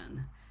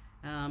can?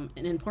 An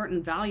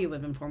important value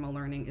of informal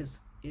learning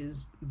is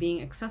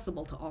being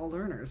accessible to all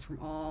learners from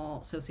all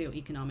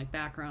socioeconomic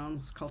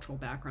backgrounds, cultural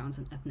backgrounds,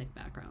 and ethnic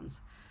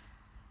backgrounds.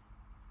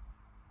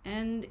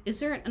 And is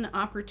there an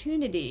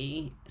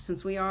opportunity,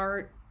 since we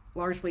are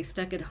largely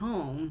stuck at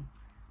home,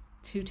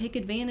 to take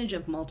advantage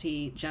of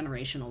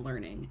multi-generational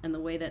learning and the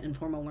way that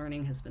informal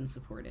learning has been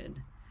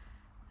supported?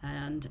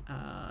 And,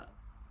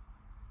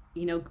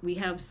 we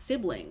have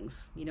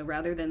siblings,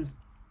 rather than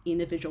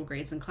individual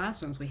grades in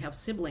classrooms, we have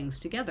siblings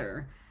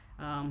together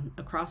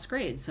across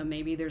grades. So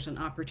maybe there's an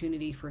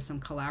opportunity for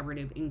some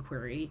collaborative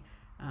inquiry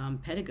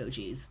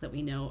pedagogies that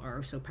we know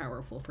are so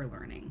powerful for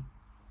learning.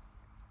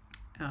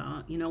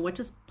 What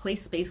does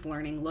place-based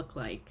learning look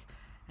like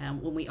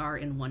when we are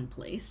in one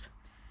place?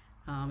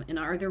 And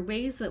are there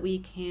ways that we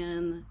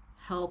can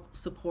help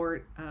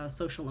support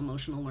social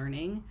emotional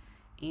learning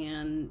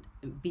and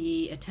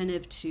be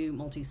attentive to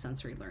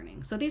multisensory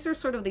learning? So these are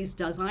sort of these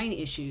design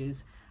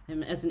issues.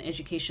 As an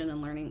education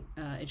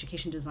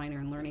designer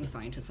and learning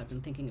scientist, I've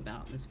been thinking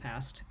about this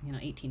past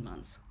 18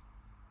 months.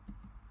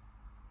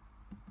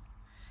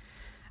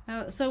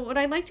 So what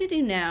I'd like to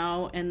do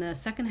now in the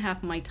second half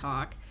of my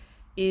talk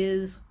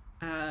is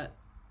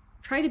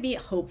try to be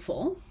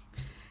hopeful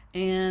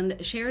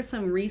and share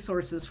some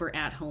resources for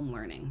at-home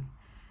learning.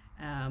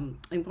 I'm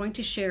going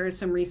to share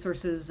some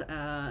resources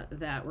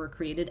that were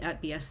created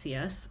at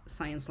BSCS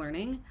Science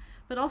Learning,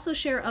 but also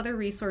share other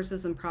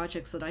resources and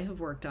projects that I have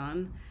worked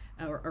on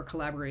or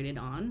collaborated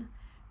on.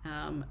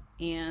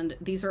 And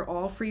these are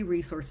all free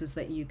resources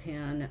that you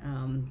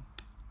can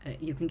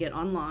get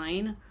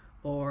online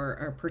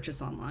or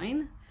purchase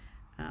online.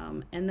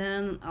 And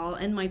then I'll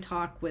end my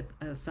talk with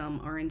some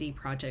R&D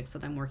projects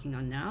that I'm working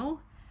on now,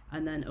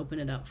 and then open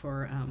it up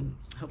for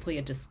hopefully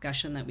a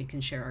discussion that we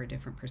can share our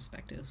different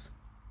perspectives.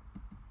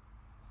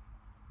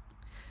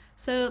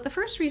 So the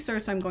first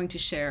resource I'm going to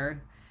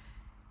share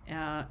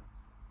are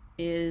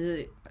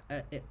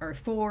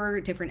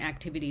 4 different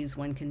activities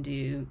one can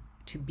do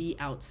to be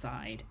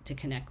outside, to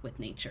connect with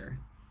nature.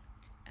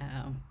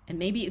 And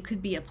maybe it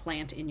could be a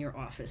plant in your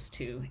office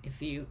too,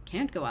 if you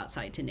can't go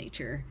outside to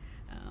nature.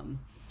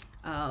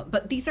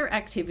 But these are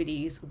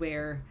activities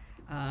where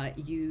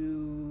and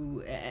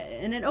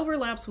it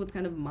overlaps with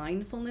kind of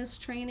mindfulness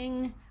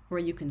training, where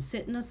you can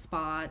sit in a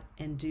spot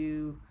and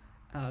do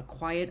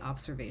quiet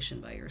observation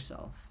by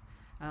yourself.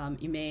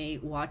 You may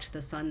watch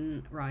the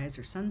sunrise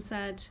or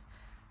sunset.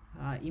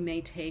 You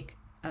may take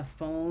a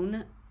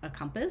phone, a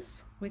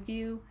compass with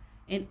you,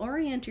 and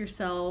orient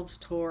yourselves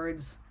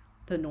towards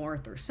the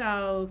north or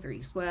south or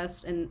east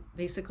west, and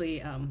basically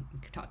you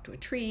could talk to a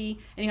tree.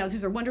 Anyhow,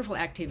 these are wonderful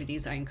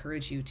activities. I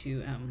encourage you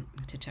to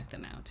check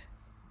them out.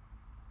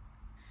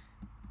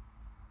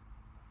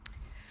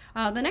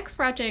 The next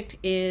project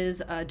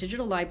is a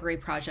digital library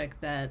project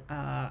that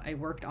I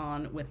worked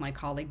on with my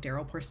colleague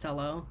Daryl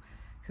Porcello,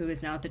 who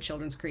is now at the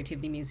Children's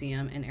Creativity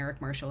Museum, and Eric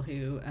Marshall,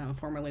 who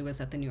formerly was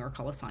at the New York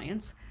Hall of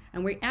Science.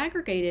 And we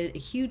aggregated a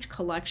huge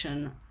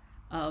collection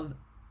of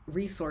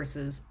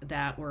resources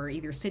that were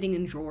either sitting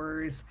in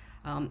drawers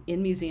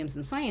in museums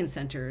and science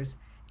centers,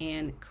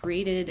 and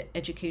created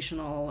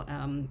educational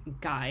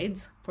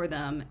guides for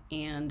them,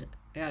 and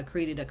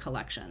created a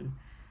collection.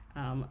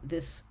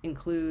 This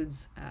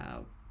includes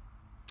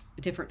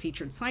different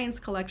featured science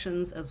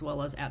collections as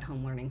well as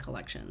at-home learning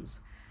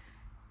collections.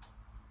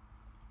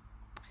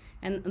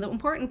 And the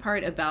important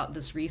part about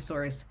this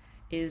resource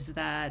is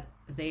that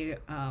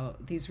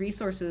these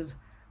resources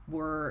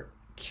were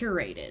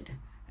curated.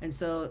 And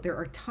so there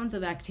are tons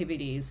of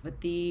activities,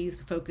 but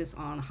these focus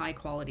on high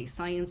quality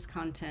science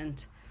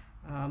content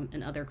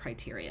and other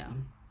criteria.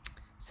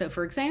 So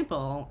for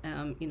example,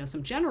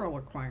 some general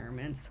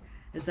requirements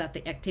is that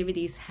the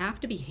activities have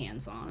to be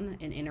hands-on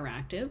and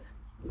interactive.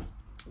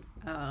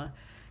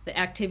 The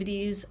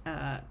activities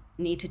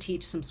need to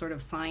teach some sort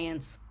of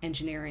science,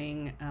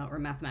 engineering, or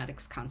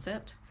mathematics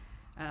concept.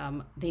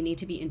 They need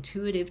to be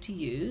intuitive to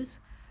use.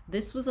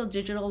 This was a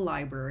digital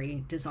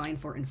library designed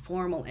for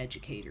informal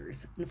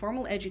educators.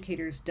 Informal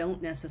educators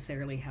don't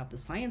necessarily have the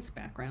science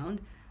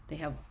background.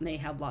 They may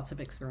have lots of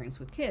experience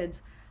with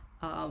kids,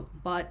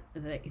 but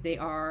they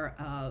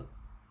are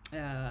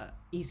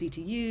easy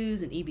to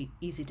use and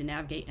easy to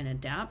navigate and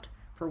adapt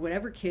for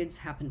whatever kids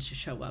happen to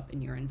show up in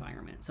your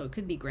environment. So it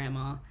could be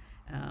grandma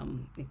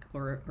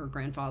or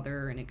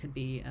grandfather, and it could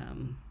be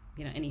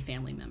any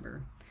family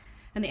member.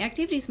 And the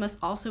activities must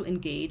also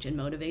engage and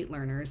motivate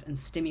learners and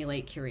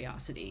stimulate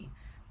curiosity.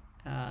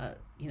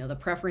 The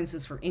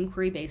preferences for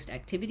inquiry-based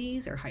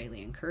activities are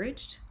highly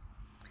encouraged.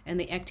 And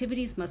the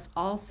activities must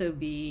also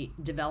be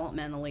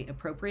developmentally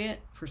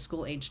appropriate for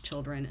school-aged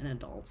children and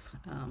adults.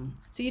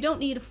 So you don't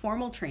need a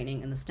formal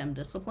training in the STEM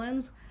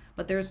disciplines,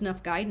 but there's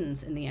enough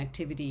guidance in the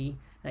activity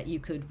that you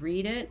could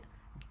read it,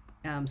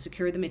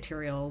 secure the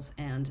materials,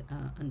 and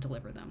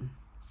deliver them.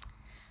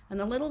 And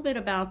a little bit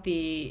about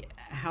the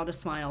How to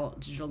Smile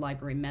digital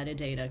library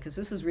metadata, because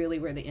this is really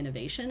where the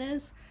innovation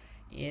is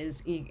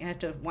you have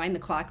to wind the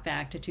clock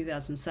back to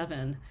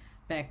 2007,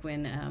 back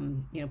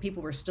when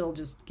people were still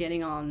just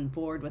getting on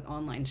board with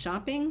online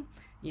shopping,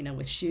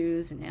 with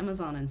shoes and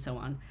Amazon and so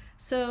on.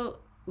 So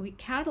we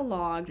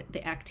cataloged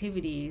the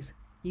activities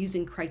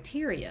using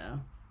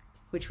criteria,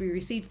 which we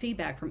received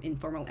feedback from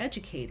informal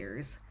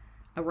educators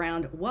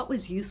around what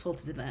was useful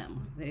to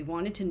them. They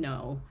wanted to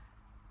know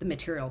the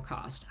material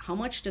cost. How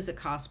much does it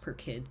cost per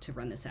kid to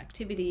run this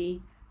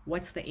activity?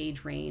 What's the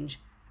age range?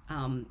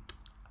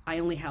 I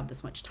only have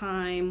this much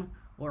time,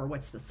 or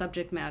what's the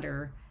subject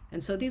matter?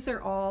 And so these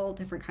are all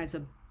different kinds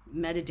of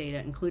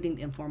metadata, including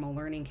the informal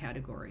learning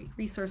category,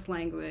 resource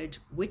language,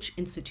 which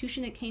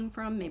institution it came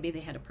from. Maybe they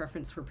had a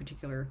preference for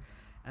particular,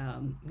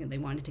 they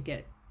wanted to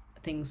get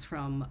things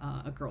from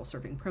a girl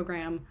serving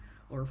program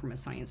or from a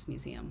science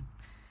museum.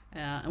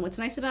 And what's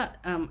nice about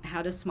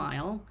How to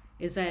Smile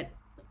is that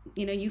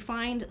you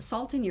find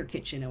salt in your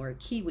kitchen or a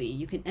kiwi,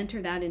 you can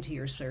enter that into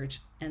your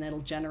search and it'll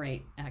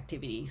generate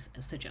activities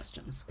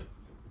suggestions.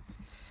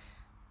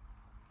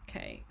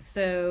 Okay,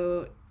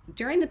 so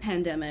during the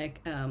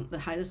pandemic, the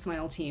How to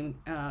Smile team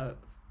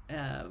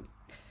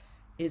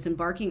is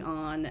embarking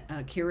on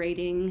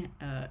curating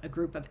a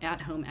group of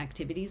at-home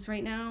activities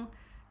right now.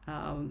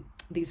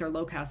 These are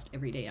low-cost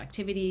everyday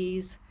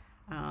activities.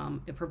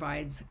 It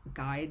provides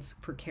guides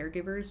for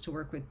caregivers to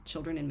work with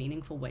children in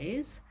meaningful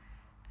ways.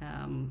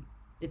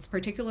 It's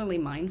particularly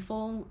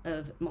mindful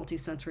of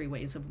multisensory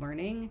ways of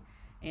learning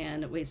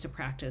and ways to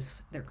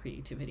practice their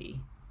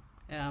creativity.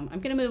 I'm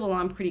going to move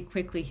along pretty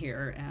quickly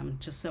here,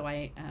 just so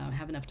I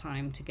have enough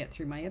time to get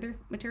through my other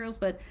materials,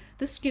 but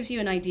this gives you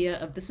an idea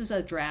of, this is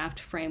a draft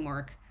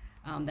framework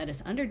that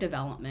is under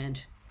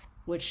development,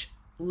 which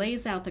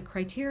lays out the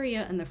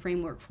criteria and the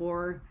framework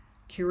for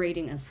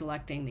curating and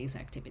selecting these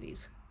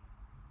activities.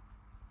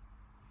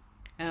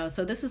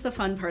 So this is the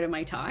fun part of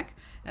my talk.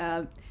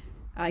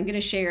 I'm going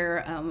to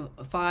share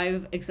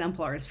 5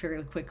 exemplars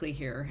fairly quickly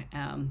here.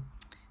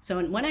 So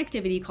in one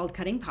activity called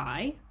Cutting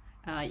Pie,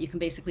 you can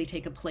basically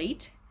take a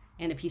plate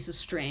and a piece of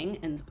string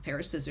and a pair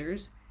of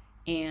scissors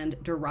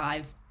and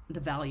derive the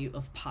value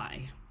of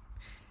pi.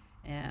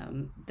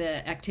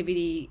 The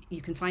activity,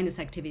 you can find this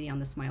activity on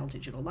the Smile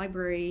Digital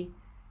Library,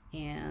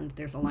 and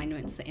there's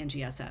alignments to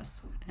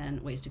NGSS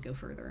and ways to go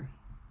further.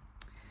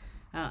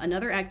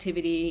 Another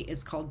activity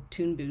is called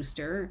Toon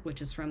Booster,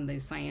 which is from the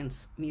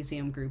Science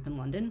Museum group in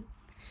London.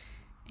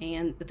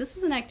 And this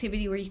is an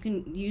activity where you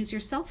can use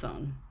your cell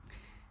phone.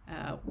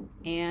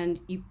 And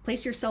you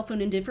place your cell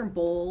phone in different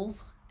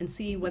bowls and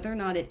see whether or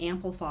not it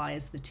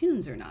amplifies the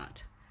tunes or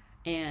not.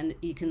 And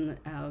you can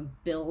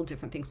build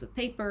different things with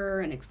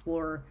paper and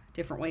explore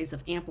different ways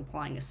of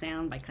amplifying a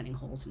sound by cutting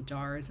holes in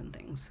jars and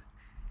things.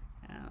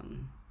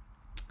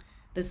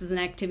 This is an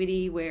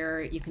activity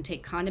where you can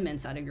take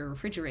condiments out of your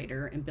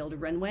refrigerator and build a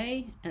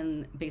runway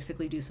and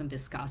basically do some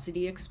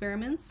viscosity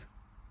experiments.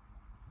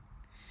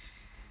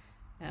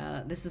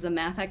 This is a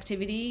math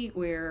activity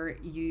where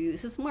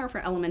this is more for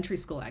elementary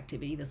school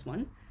activity, this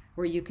one,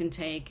 where you can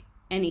take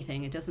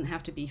anything. It doesn't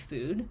have to be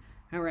food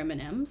or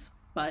M&Ms,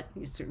 but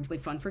it's certainly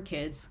fun for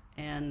kids,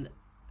 and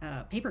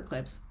paper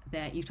clips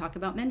that you talk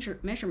about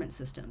measurement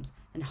systems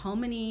and how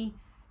many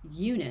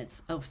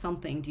units of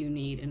something do you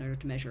need in order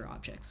to measure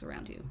objects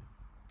around you.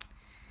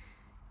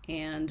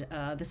 And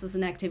this is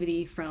an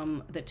activity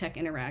from the Tech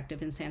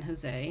Interactive in San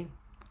Jose,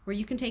 where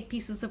you can take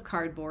pieces of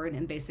cardboard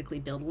and basically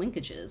build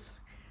linkages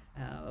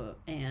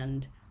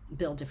and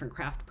build different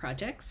craft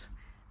projects.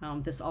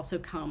 This also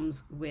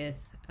comes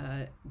with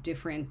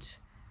different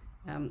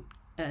an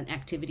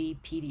activity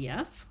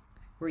PDF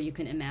where you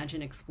can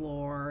imagine,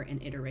 explore,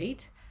 and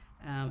iterate,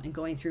 and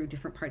going through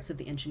different parts of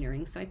the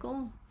engineering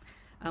cycle.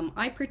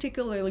 I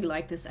particularly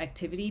like this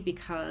activity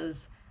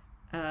because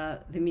the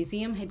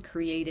museum had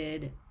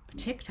created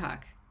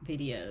TikTok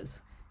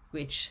videos,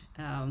 which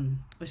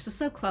was just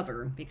so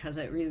clever because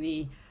it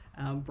really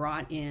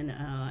brought in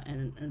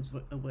and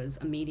was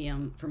a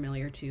medium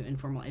familiar to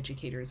informal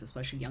educators,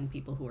 especially young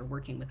people who are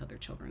working with other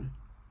children.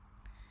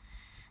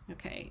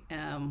 Okay,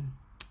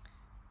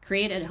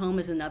 Create at Home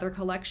is another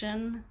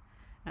collection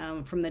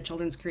from the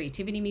Children's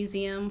Creativity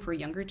Museum for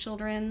younger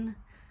children.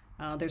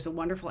 There's a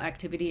wonderful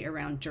activity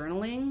around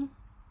journaling.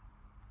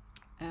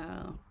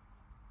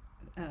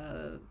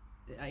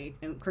 I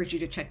encourage you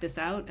to check this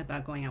out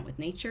about going out with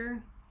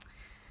nature.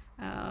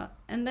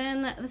 And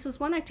then this is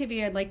one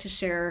activity I'd like to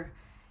share,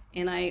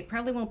 and I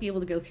probably won't be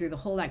able to go through the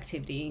whole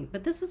activity,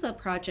 but this is a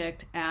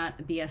project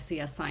at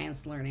BSCS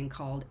Science Learning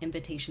called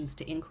Invitations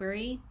to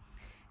Inquiry.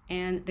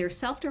 And they're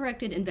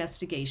self-directed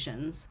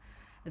investigations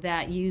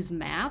that use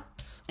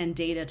maps and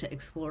data to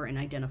explore and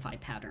identify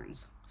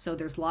patterns. So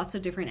there's lots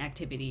of different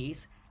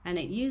activities, and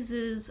it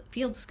uses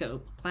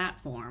FieldScope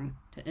platform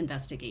to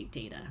investigate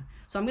data.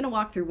 So I'm going to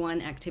walk through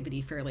one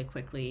activity fairly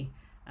quickly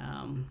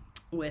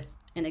with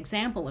an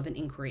example of an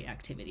inquiry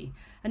activity.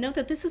 And note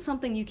that this is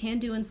something you can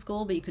do in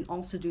school, but you can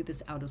also do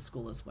this out of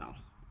school as well.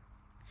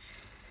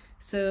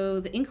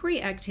 So the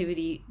inquiry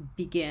activity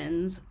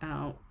begins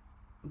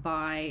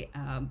by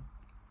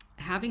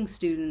having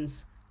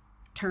students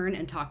turn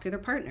and talk to their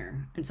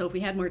partner. And so if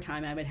we had more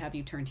time, I would have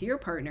you turn to your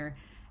partner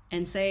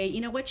and say, you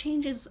know, what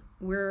changes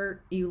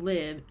where you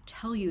live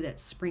tell you that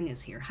spring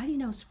is here? How do you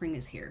know spring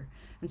is here?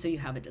 And so you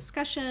have a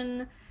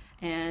discussion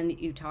and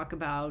you talk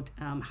about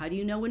how do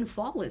you know when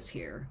fall is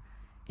here?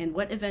 And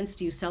what events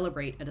do you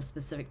celebrate at a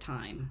specific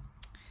time?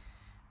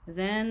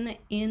 Then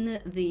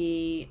in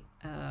the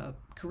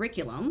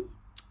curriculum,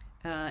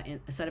 in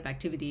a set of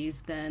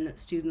activities, then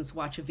students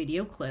watch a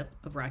video clip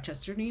of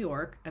Rochester, New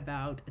York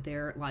about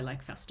their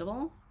Lilac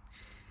Festival.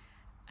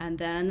 And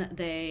then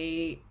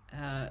they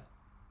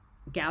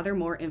gather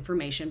more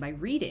information by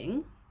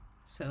reading.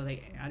 So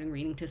they adding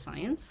reading to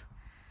science.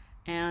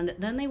 And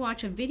then they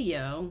watch a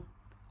video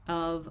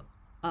of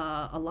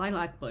a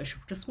lilac bush,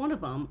 just one of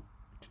them,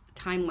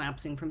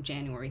 time-lapsing from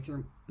January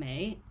through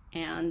May.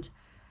 And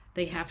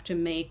they have to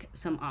make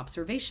some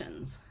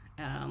observations.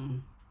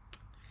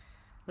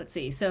 Let's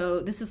see, so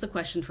this is the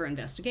question for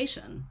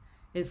investigation,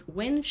 is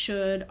when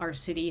should our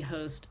city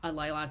host a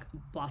lilac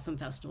blossom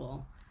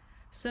festival?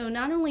 So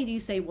not only do you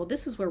say, well,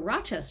 this is where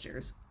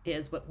Rochester's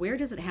is, but where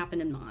does it happen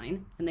in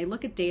mine? And they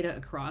look at data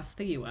across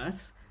the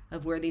US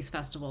of where these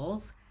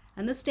festivals,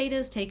 and this data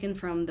is taken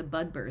from the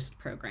Budburst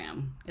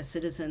program, a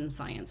citizen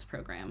science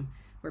program,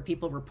 where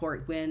people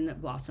report when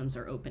blossoms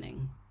are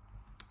opening.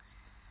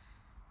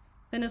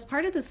 Then as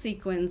part of the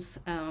sequence,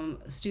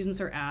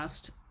 students are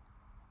asked,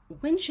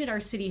 when should our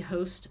city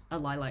host a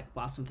lilac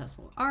blossom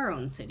festival? Our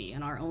own city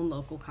in our own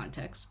local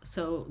context,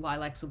 so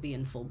lilacs will be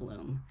in full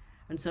bloom.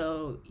 And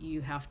so you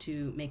have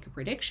to make a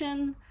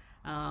prediction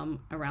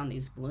around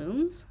these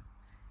blooms.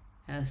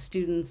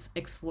 Students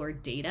explore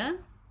data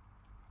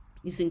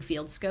using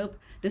FieldScope.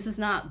 This is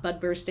not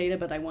Budburst data,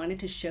 but I wanted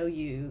to show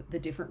you the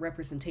different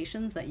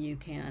representations that you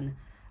can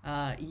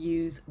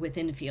use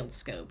within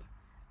FieldScope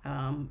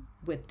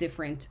with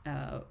different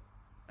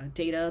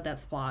data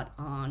that's plot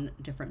on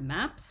different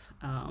maps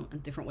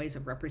and different ways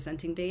of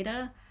representing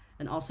data,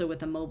 and also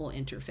with a mobile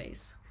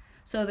interface.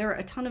 So there are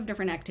a ton of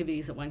different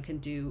activities that one can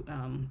do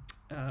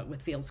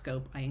with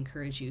FieldScope. I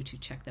encourage you to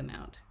check them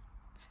out,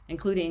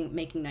 including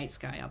making night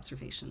sky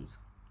observations.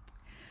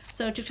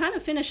 So to try to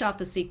finish off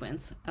the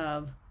sequence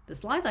of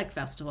this Lilac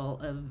Festival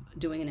of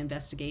doing an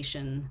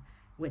investigation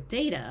with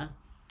data,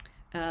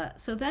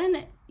 so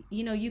then,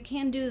 you know, you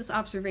can do this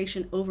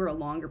observation over a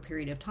longer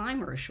period of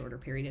time or a shorter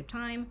period of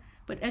time.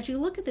 But as you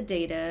look at the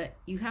data,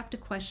 you have to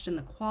question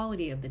the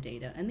quality of the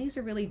data. And these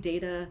are really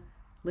data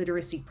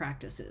literacy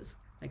practices.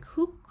 Like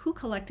who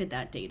collected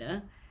that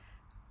data?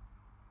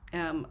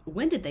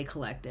 When did they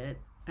collect it?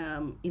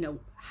 You know,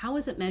 how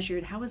is it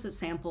measured? How is it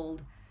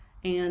sampled?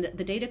 And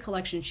the data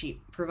collection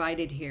sheet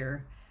provided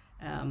here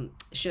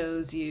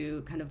shows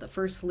you kind of the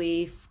first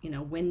leaf,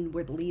 when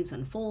were the leaves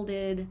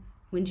unfolded,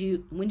 when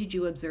did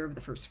you observe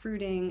the first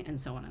fruiting, and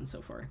so on and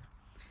so forth.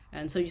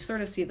 And so you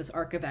sort of see this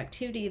arc of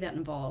activity that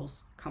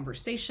involves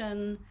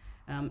conversation,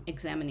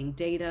 examining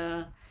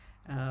data,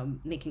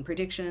 making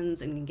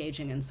predictions, and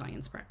engaging in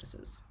science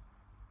practices.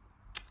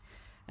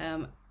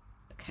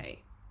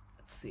 Okay,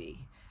 let's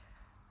see.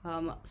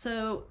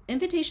 So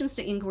invitations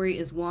to inquiry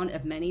is one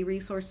of many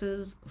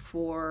resources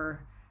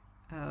for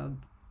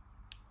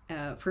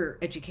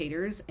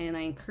educators, and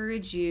I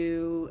encourage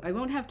you, I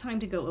won't have time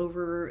to go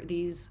over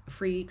these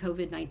free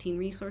COVID-19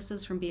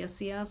 resources from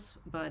BSCS,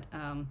 but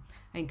I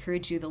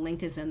encourage you, the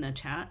link is in the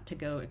chat to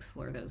go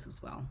explore those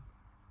as well.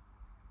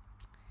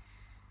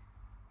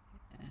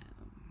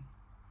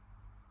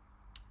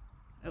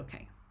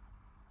 Okay.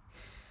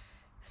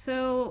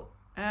 So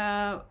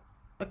a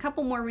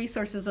couple more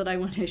resources that I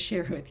want to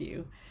share with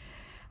you.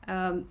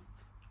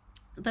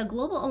 The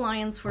Global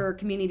Alliance for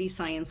Community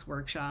Science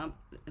Workshop,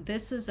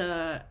 this is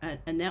a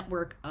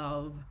network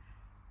of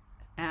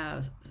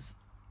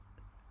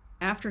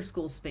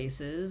after-school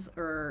spaces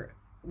or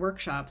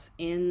workshops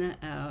in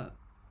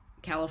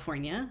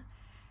California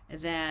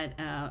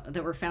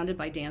that were founded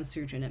by Dan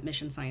Sudrin at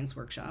Mission Science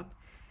Workshop.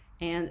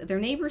 And they're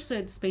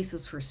neighborhood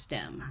spaces for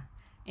STEM.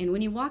 And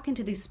when you walk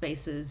into these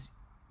spaces,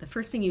 the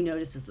first thing you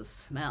notice is the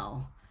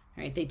smell,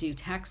 right? They do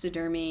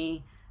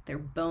taxidermy, there are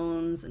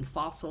bones and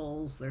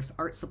fossils, there's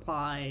art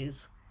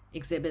supplies,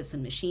 exhibits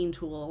and machine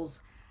tools,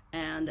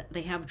 and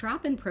they have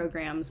drop-in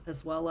programs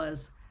as well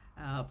as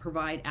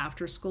provide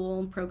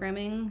after-school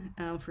programming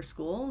for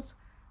schools,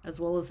 as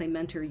well as they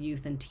mentor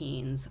youth and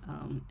teens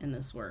in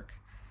this work.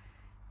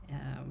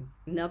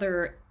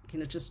 Another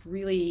just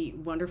really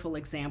wonderful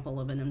example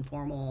of an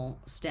informal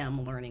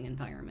STEM learning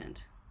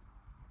environment.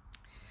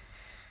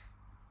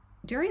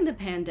 During the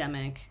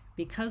pandemic,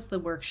 because the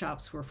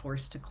workshops were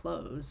forced to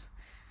close,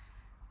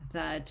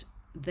 that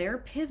their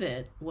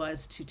pivot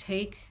was to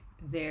take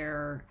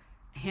their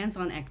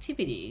hands-on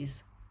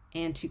activities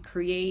and to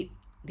create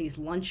these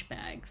lunch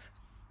bags.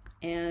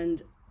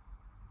 And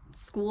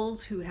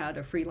schools who had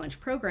a free lunch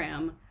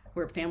program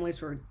where families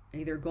were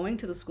either going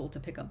to the school to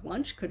pick up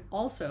lunch could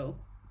also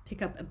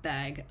pick up a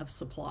bag of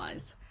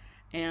supplies.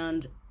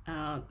 And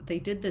they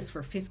did this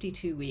for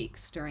 52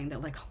 weeks during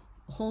the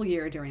whole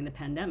year during the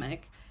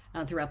pandemic,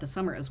 throughout the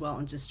summer as well,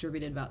 and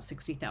distributed about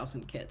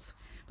 60,000 kits.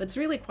 But it's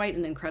really quite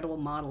an incredible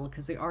model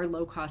because they are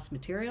low-cost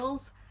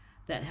materials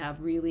that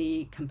have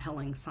really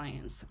compelling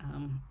science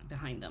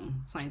behind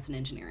them, science and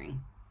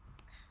engineering.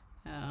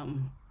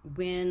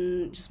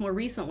 When just more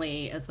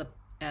recently,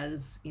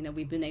 as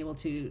we've been able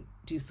to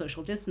do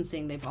social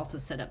distancing, they've also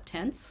set up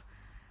tents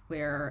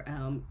where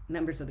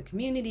members of the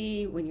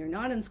community, when you're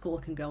not in school,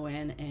 can go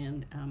in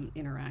and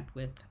interact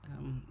with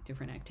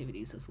different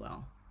activities as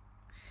well.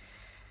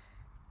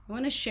 I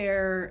want to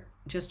share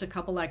just a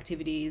couple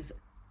activities.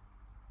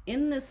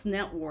 In this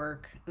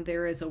network,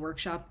 there is a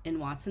workshop in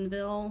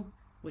Watsonville,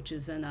 which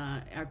is in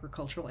an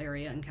agricultural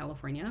area in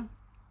California.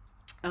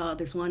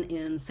 There's one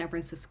in San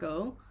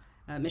Francisco,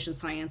 Mission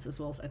Science, as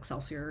well as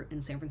Excelsior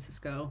in San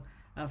Francisco,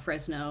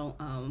 Fresno,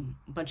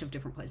 a bunch of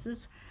different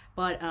places.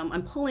 But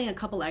I'm pulling a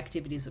couple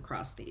activities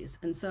across these.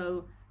 And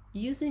so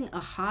using a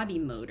hobby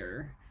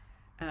motor,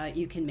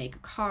 you can make a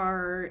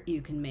car,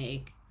 you can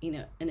make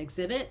an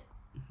exhibit,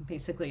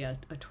 basically a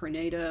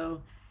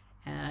tornado,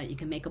 you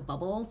can make a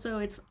bubble. So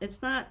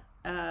it's not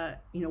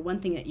one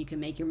thing that you can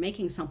make. You're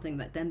making something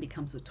that then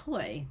becomes a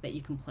toy that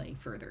you can play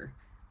further,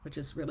 which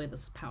is really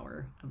the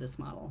power of this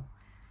model.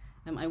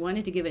 I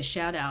wanted to give a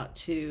shout out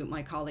to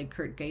my colleague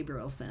Kurt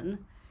Gabrielson,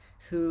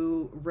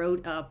 who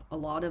wrote up a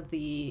lot of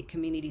the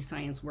community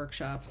science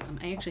workshops.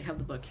 I actually have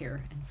the book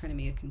here in front of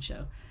me I can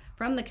show,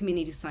 from the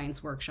community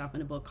science workshop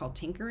in a book called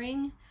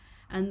Tinkering.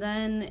 And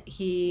then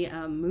he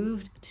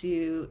moved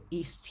to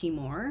East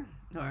Timor,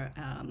 or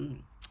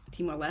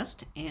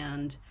Timor-Leste,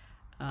 and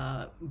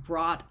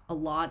brought a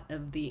lot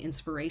of the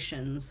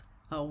inspirations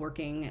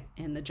working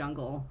in the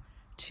jungle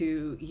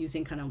to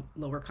using kind of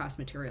lower cost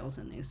materials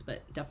in these,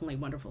 but definitely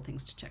wonderful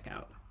things to check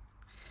out.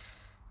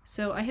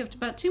 So I have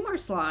about 2 more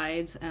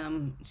slides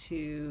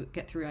to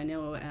get through. I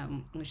know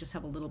we just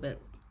have a little bit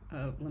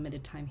of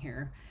limited time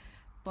here.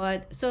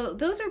 But so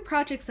those are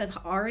projects that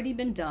have already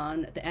been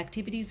done. The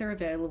activities are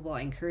available.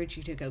 I encourage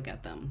you to go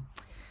get them.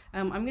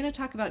 I'm going to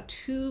talk about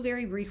 2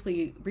 very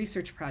briefly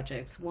research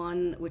projects.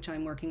 One, which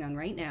I'm working on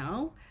right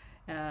now,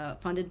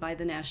 funded by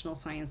the National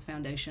Science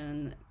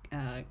Foundation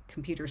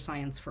Computer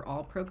Science for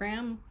All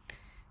program,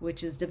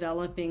 which is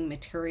developing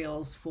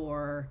materials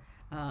for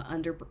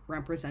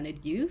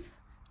underrepresented youth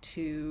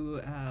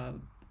to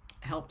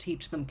help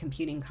teach them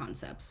computing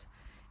concepts.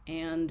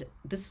 And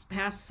this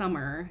past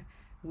summer,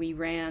 we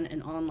ran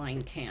an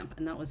online camp,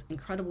 and that was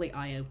incredibly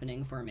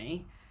eye-opening for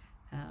me,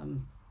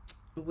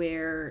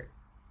 where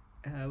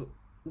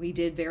we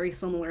did very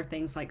similar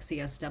things like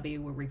CSW,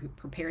 where we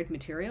prepared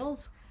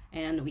materials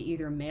and we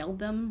either mailed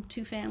them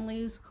to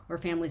families or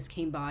families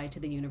came by to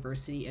the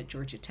university at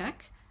Georgia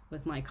Tech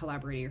with my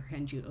collaborator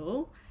Henju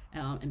Oh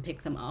and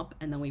pick them up.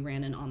 And then we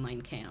ran an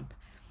online camp.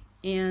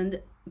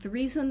 And the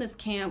reason this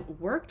camp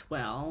worked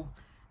well,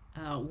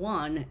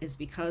 one, is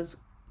because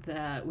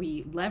that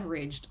we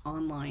leveraged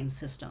online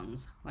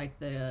systems like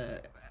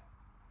the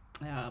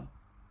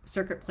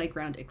Circuit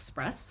Playground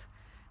Express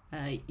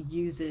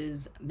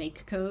uses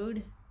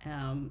MakeCode,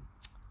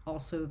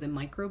 also the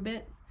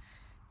microbit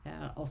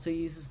also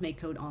uses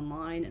MakeCode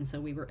online, and so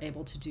we were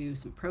able to do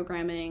some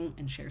programming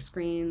and share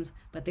screens,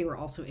 but they were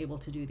also able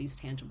to do these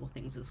tangible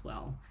things as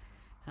well,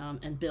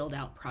 and build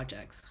out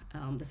projects.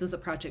 This is a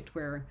project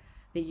where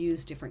they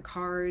used different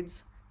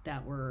cards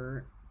that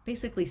were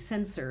basically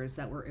sensors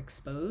that were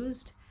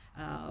exposed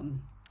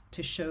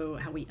to show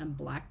how we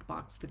unblack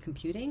box the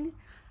computing,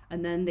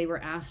 and then they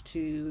were asked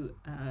to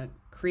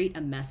create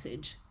a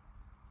message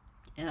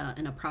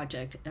in a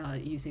project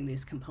using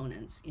these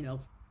components,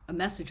 a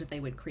message that they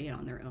would create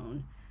on their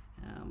own.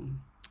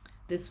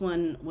 This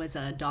one was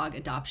a dog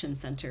adoption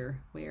center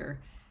where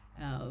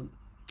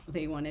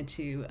they wanted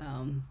to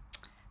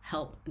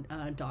help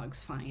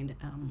dogs find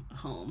a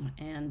home,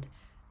 and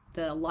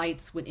the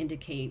lights would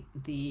indicate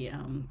the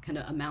kind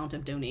of amount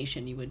of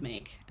donation you would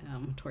make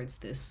towards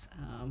this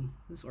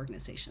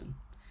organization.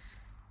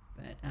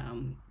 But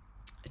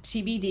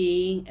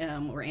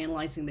TBD, we're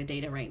analyzing the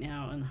data right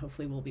now, and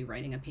hopefully we'll be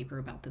writing a paper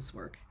about this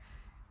work.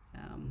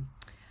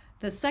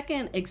 The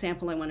second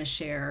example I want to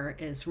share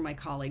is from my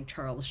colleague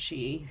Charles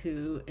Shih,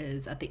 who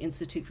is at the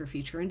Institute for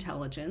Future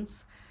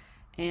Intelligence.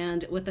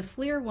 And with the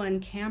FLIR 1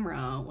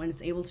 camera, one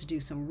is able to do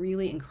some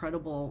really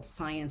incredible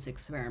science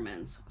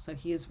experiments. So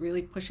he is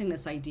really pushing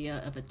this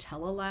idea of a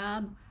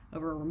telelab,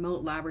 of a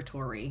remote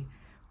laboratory,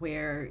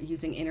 where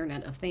using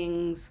Internet of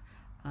Things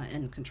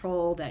and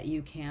control, that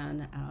you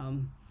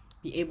can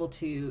be able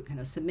to kind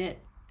of submit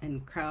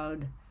and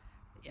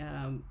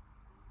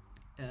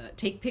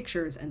take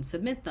pictures and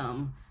submit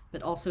them,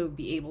 but also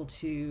be able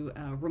to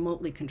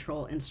remotely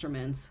control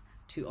instruments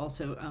to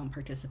also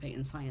participate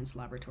in science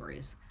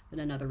laboratories,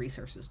 and other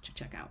resources to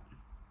check out.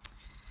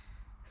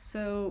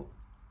 So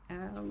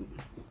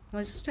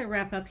just to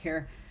wrap up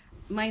here,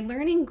 my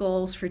learning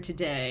goals for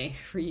today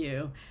for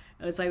you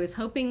is I was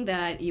hoping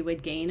that you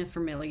would gain a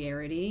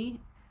familiarity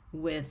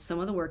with some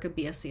of the work of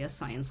BSCS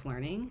Science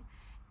Learning,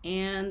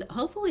 and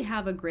hopefully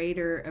have a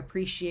greater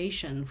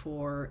appreciation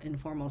for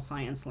informal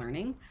science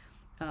learning,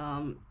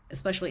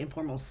 especially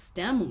informal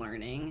STEM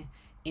learning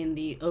in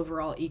the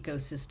overall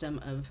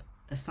ecosystem of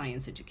a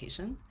science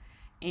education.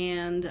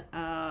 And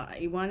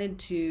I wanted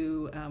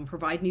to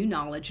provide new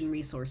knowledge and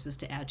resources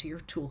to add to your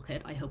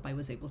toolkit. I hope I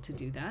was able to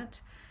do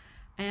that.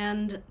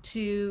 And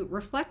to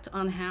reflect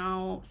on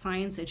how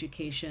science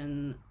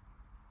education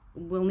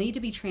will need to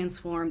be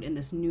transformed in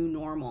this new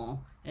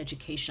normal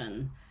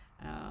education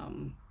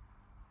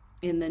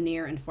in the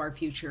near and far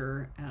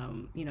future,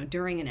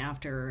 during and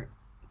after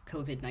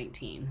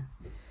COVID-19.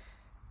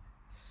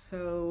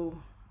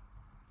 So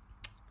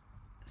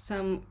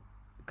some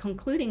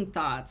concluding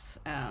thoughts.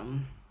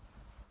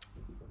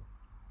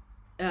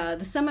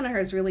 The seminar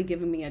has really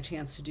given me a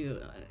chance to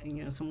do,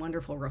 some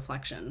wonderful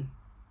reflection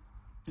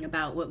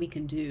about what we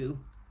can do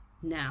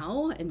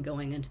now and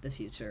going into the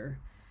future.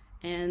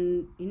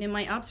 And,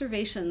 my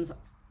observations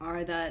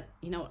are that,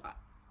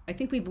 I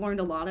think we've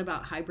learned a lot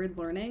about hybrid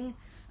learning,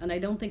 and I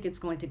don't think it's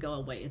going to go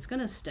away. It's going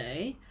to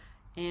stay,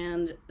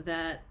 and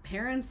that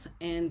parents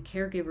and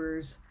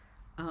caregivers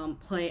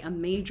play a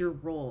major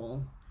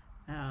role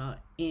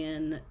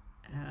in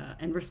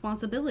and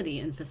responsibility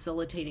in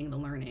facilitating the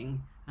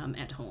learning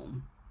at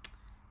home.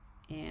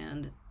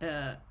 And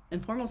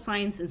informal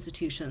science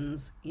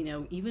institutions,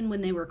 even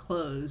when they were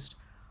closed,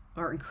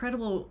 are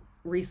incredible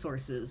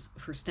resources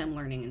for STEM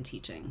learning and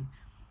teaching.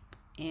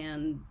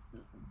 And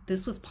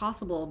this was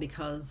possible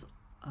because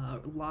a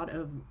lot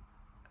of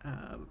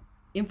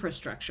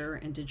infrastructure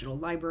and digital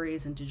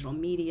libraries and digital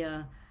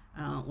media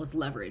was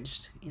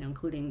leveraged,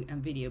 including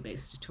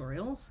video-based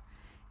tutorials.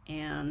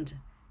 And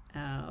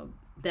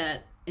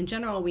that in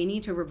general, we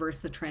need to reverse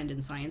the trend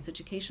in science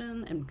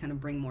education and kind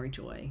of bring more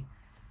joy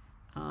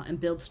and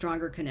build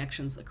stronger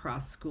connections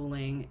across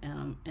schooling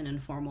and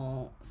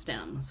informal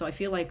STEM. So I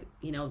feel like,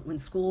 when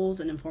schools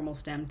and informal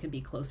STEM can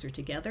be closer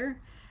together,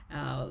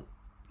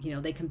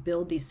 they can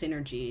build these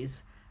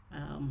synergies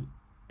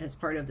as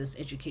part of this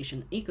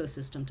education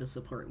ecosystem to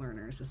support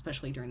learners,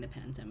 especially during the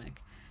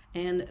pandemic.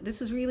 And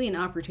this is really an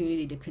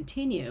opportunity to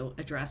continue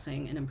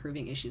addressing and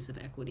improving issues of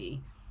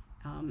equity,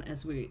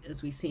 as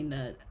we've seen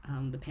that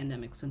the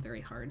pandemic's been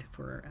very hard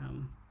for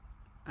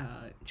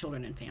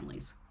children and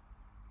families.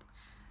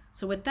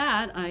 So with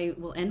that, I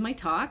will end my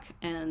talk,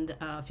 and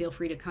feel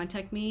free to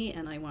contact me.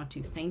 And I want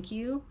to thank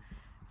you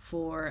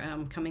for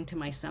coming to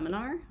my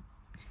seminar.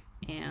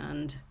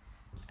 And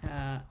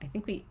I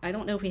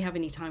don't know if we have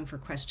any time for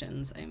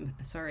questions. I'm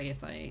sorry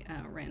if I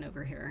ran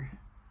over here.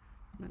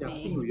 I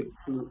think we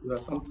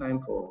have some time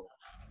for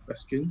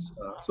questions.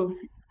 So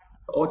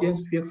the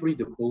audience, feel free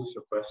to post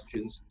your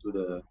questions to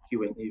the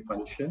Q&A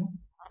function.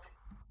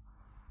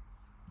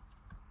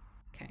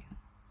 Okay.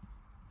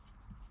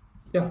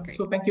 Yeah,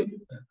 so thank you,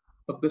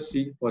 Dr.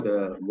 C, for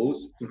the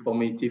most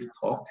informative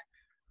talk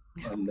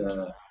on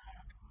the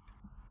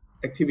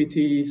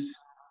activities,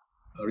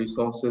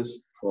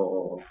 resources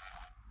for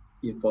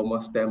informal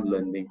STEM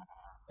learning.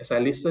 As I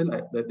listen,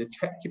 the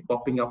chat keep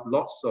popping up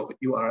lots of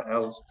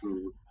URLs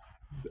to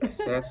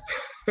access.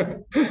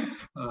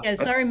 Yeah,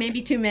 sorry,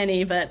 maybe too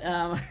many, but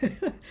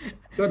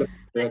sure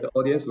the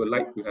audience would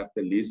like to have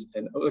the list,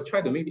 and I'll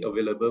try to make it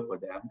available for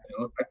them.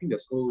 I think they're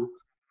so,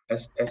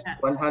 as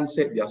Wan Han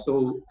said, they are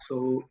so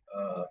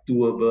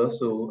doable.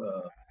 So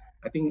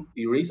I think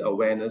it raises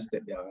awareness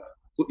that there are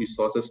good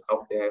resources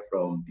out there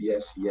from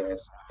BSCS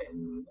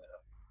and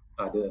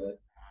other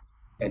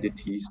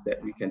entities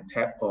that we can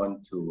tap on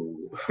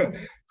to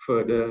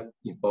further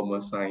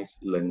informal science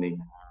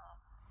learning.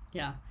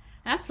 Yeah,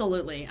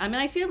 absolutely. I mean,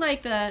 I feel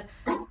like that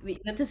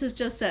this is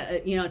just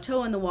a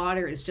toe in the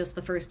water is just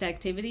the first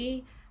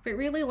activity, but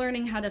really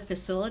learning how to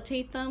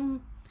facilitate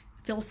them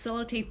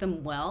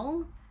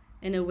well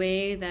in a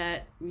way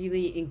that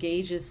really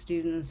engages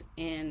students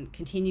and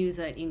continues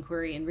that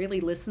inquiry and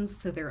really listens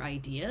to their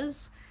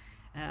ideas.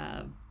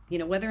 Uh,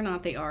 whether or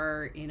not they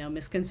are,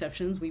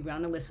 misconceptions, we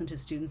want to listen to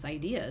students'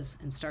 ideas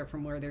and start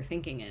from where their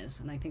thinking is.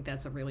 And I think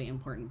that's a really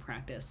important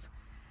practice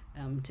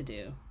to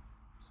do.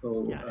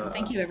 So Yeah, and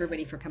thank you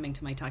everybody for coming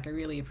to my talk. I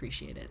really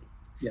appreciate it.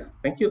 Yeah,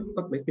 thank you,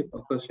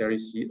 Dr. Sherry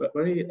C. But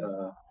very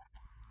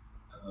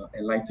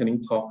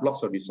enlightening talk,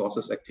 lots of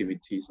resources,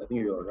 activities. I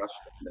think we will rush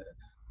and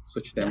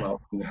search them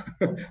out and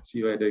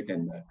see whether we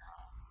can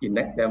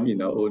enact them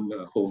in our own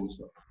homes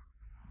or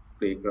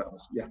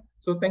playgrounds. Yeah,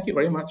 so thank you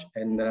very much.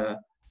 And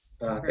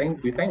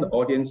we thank the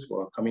audience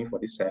for coming for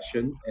this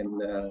session.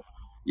 And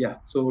yeah,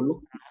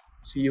 so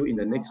see you in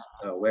the next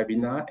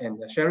webinar. And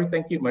Sherry,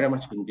 thank you very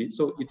much indeed.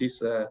 So it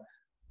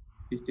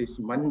is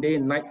Monday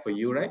night for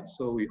you, right?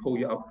 So we hold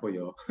you up for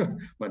your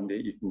Monday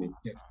evening.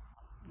 Yeah.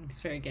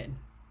 It's very good.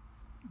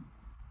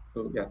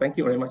 So yeah, thank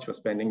you very much for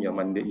spending your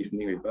Monday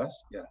evening with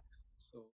us. Yeah. So.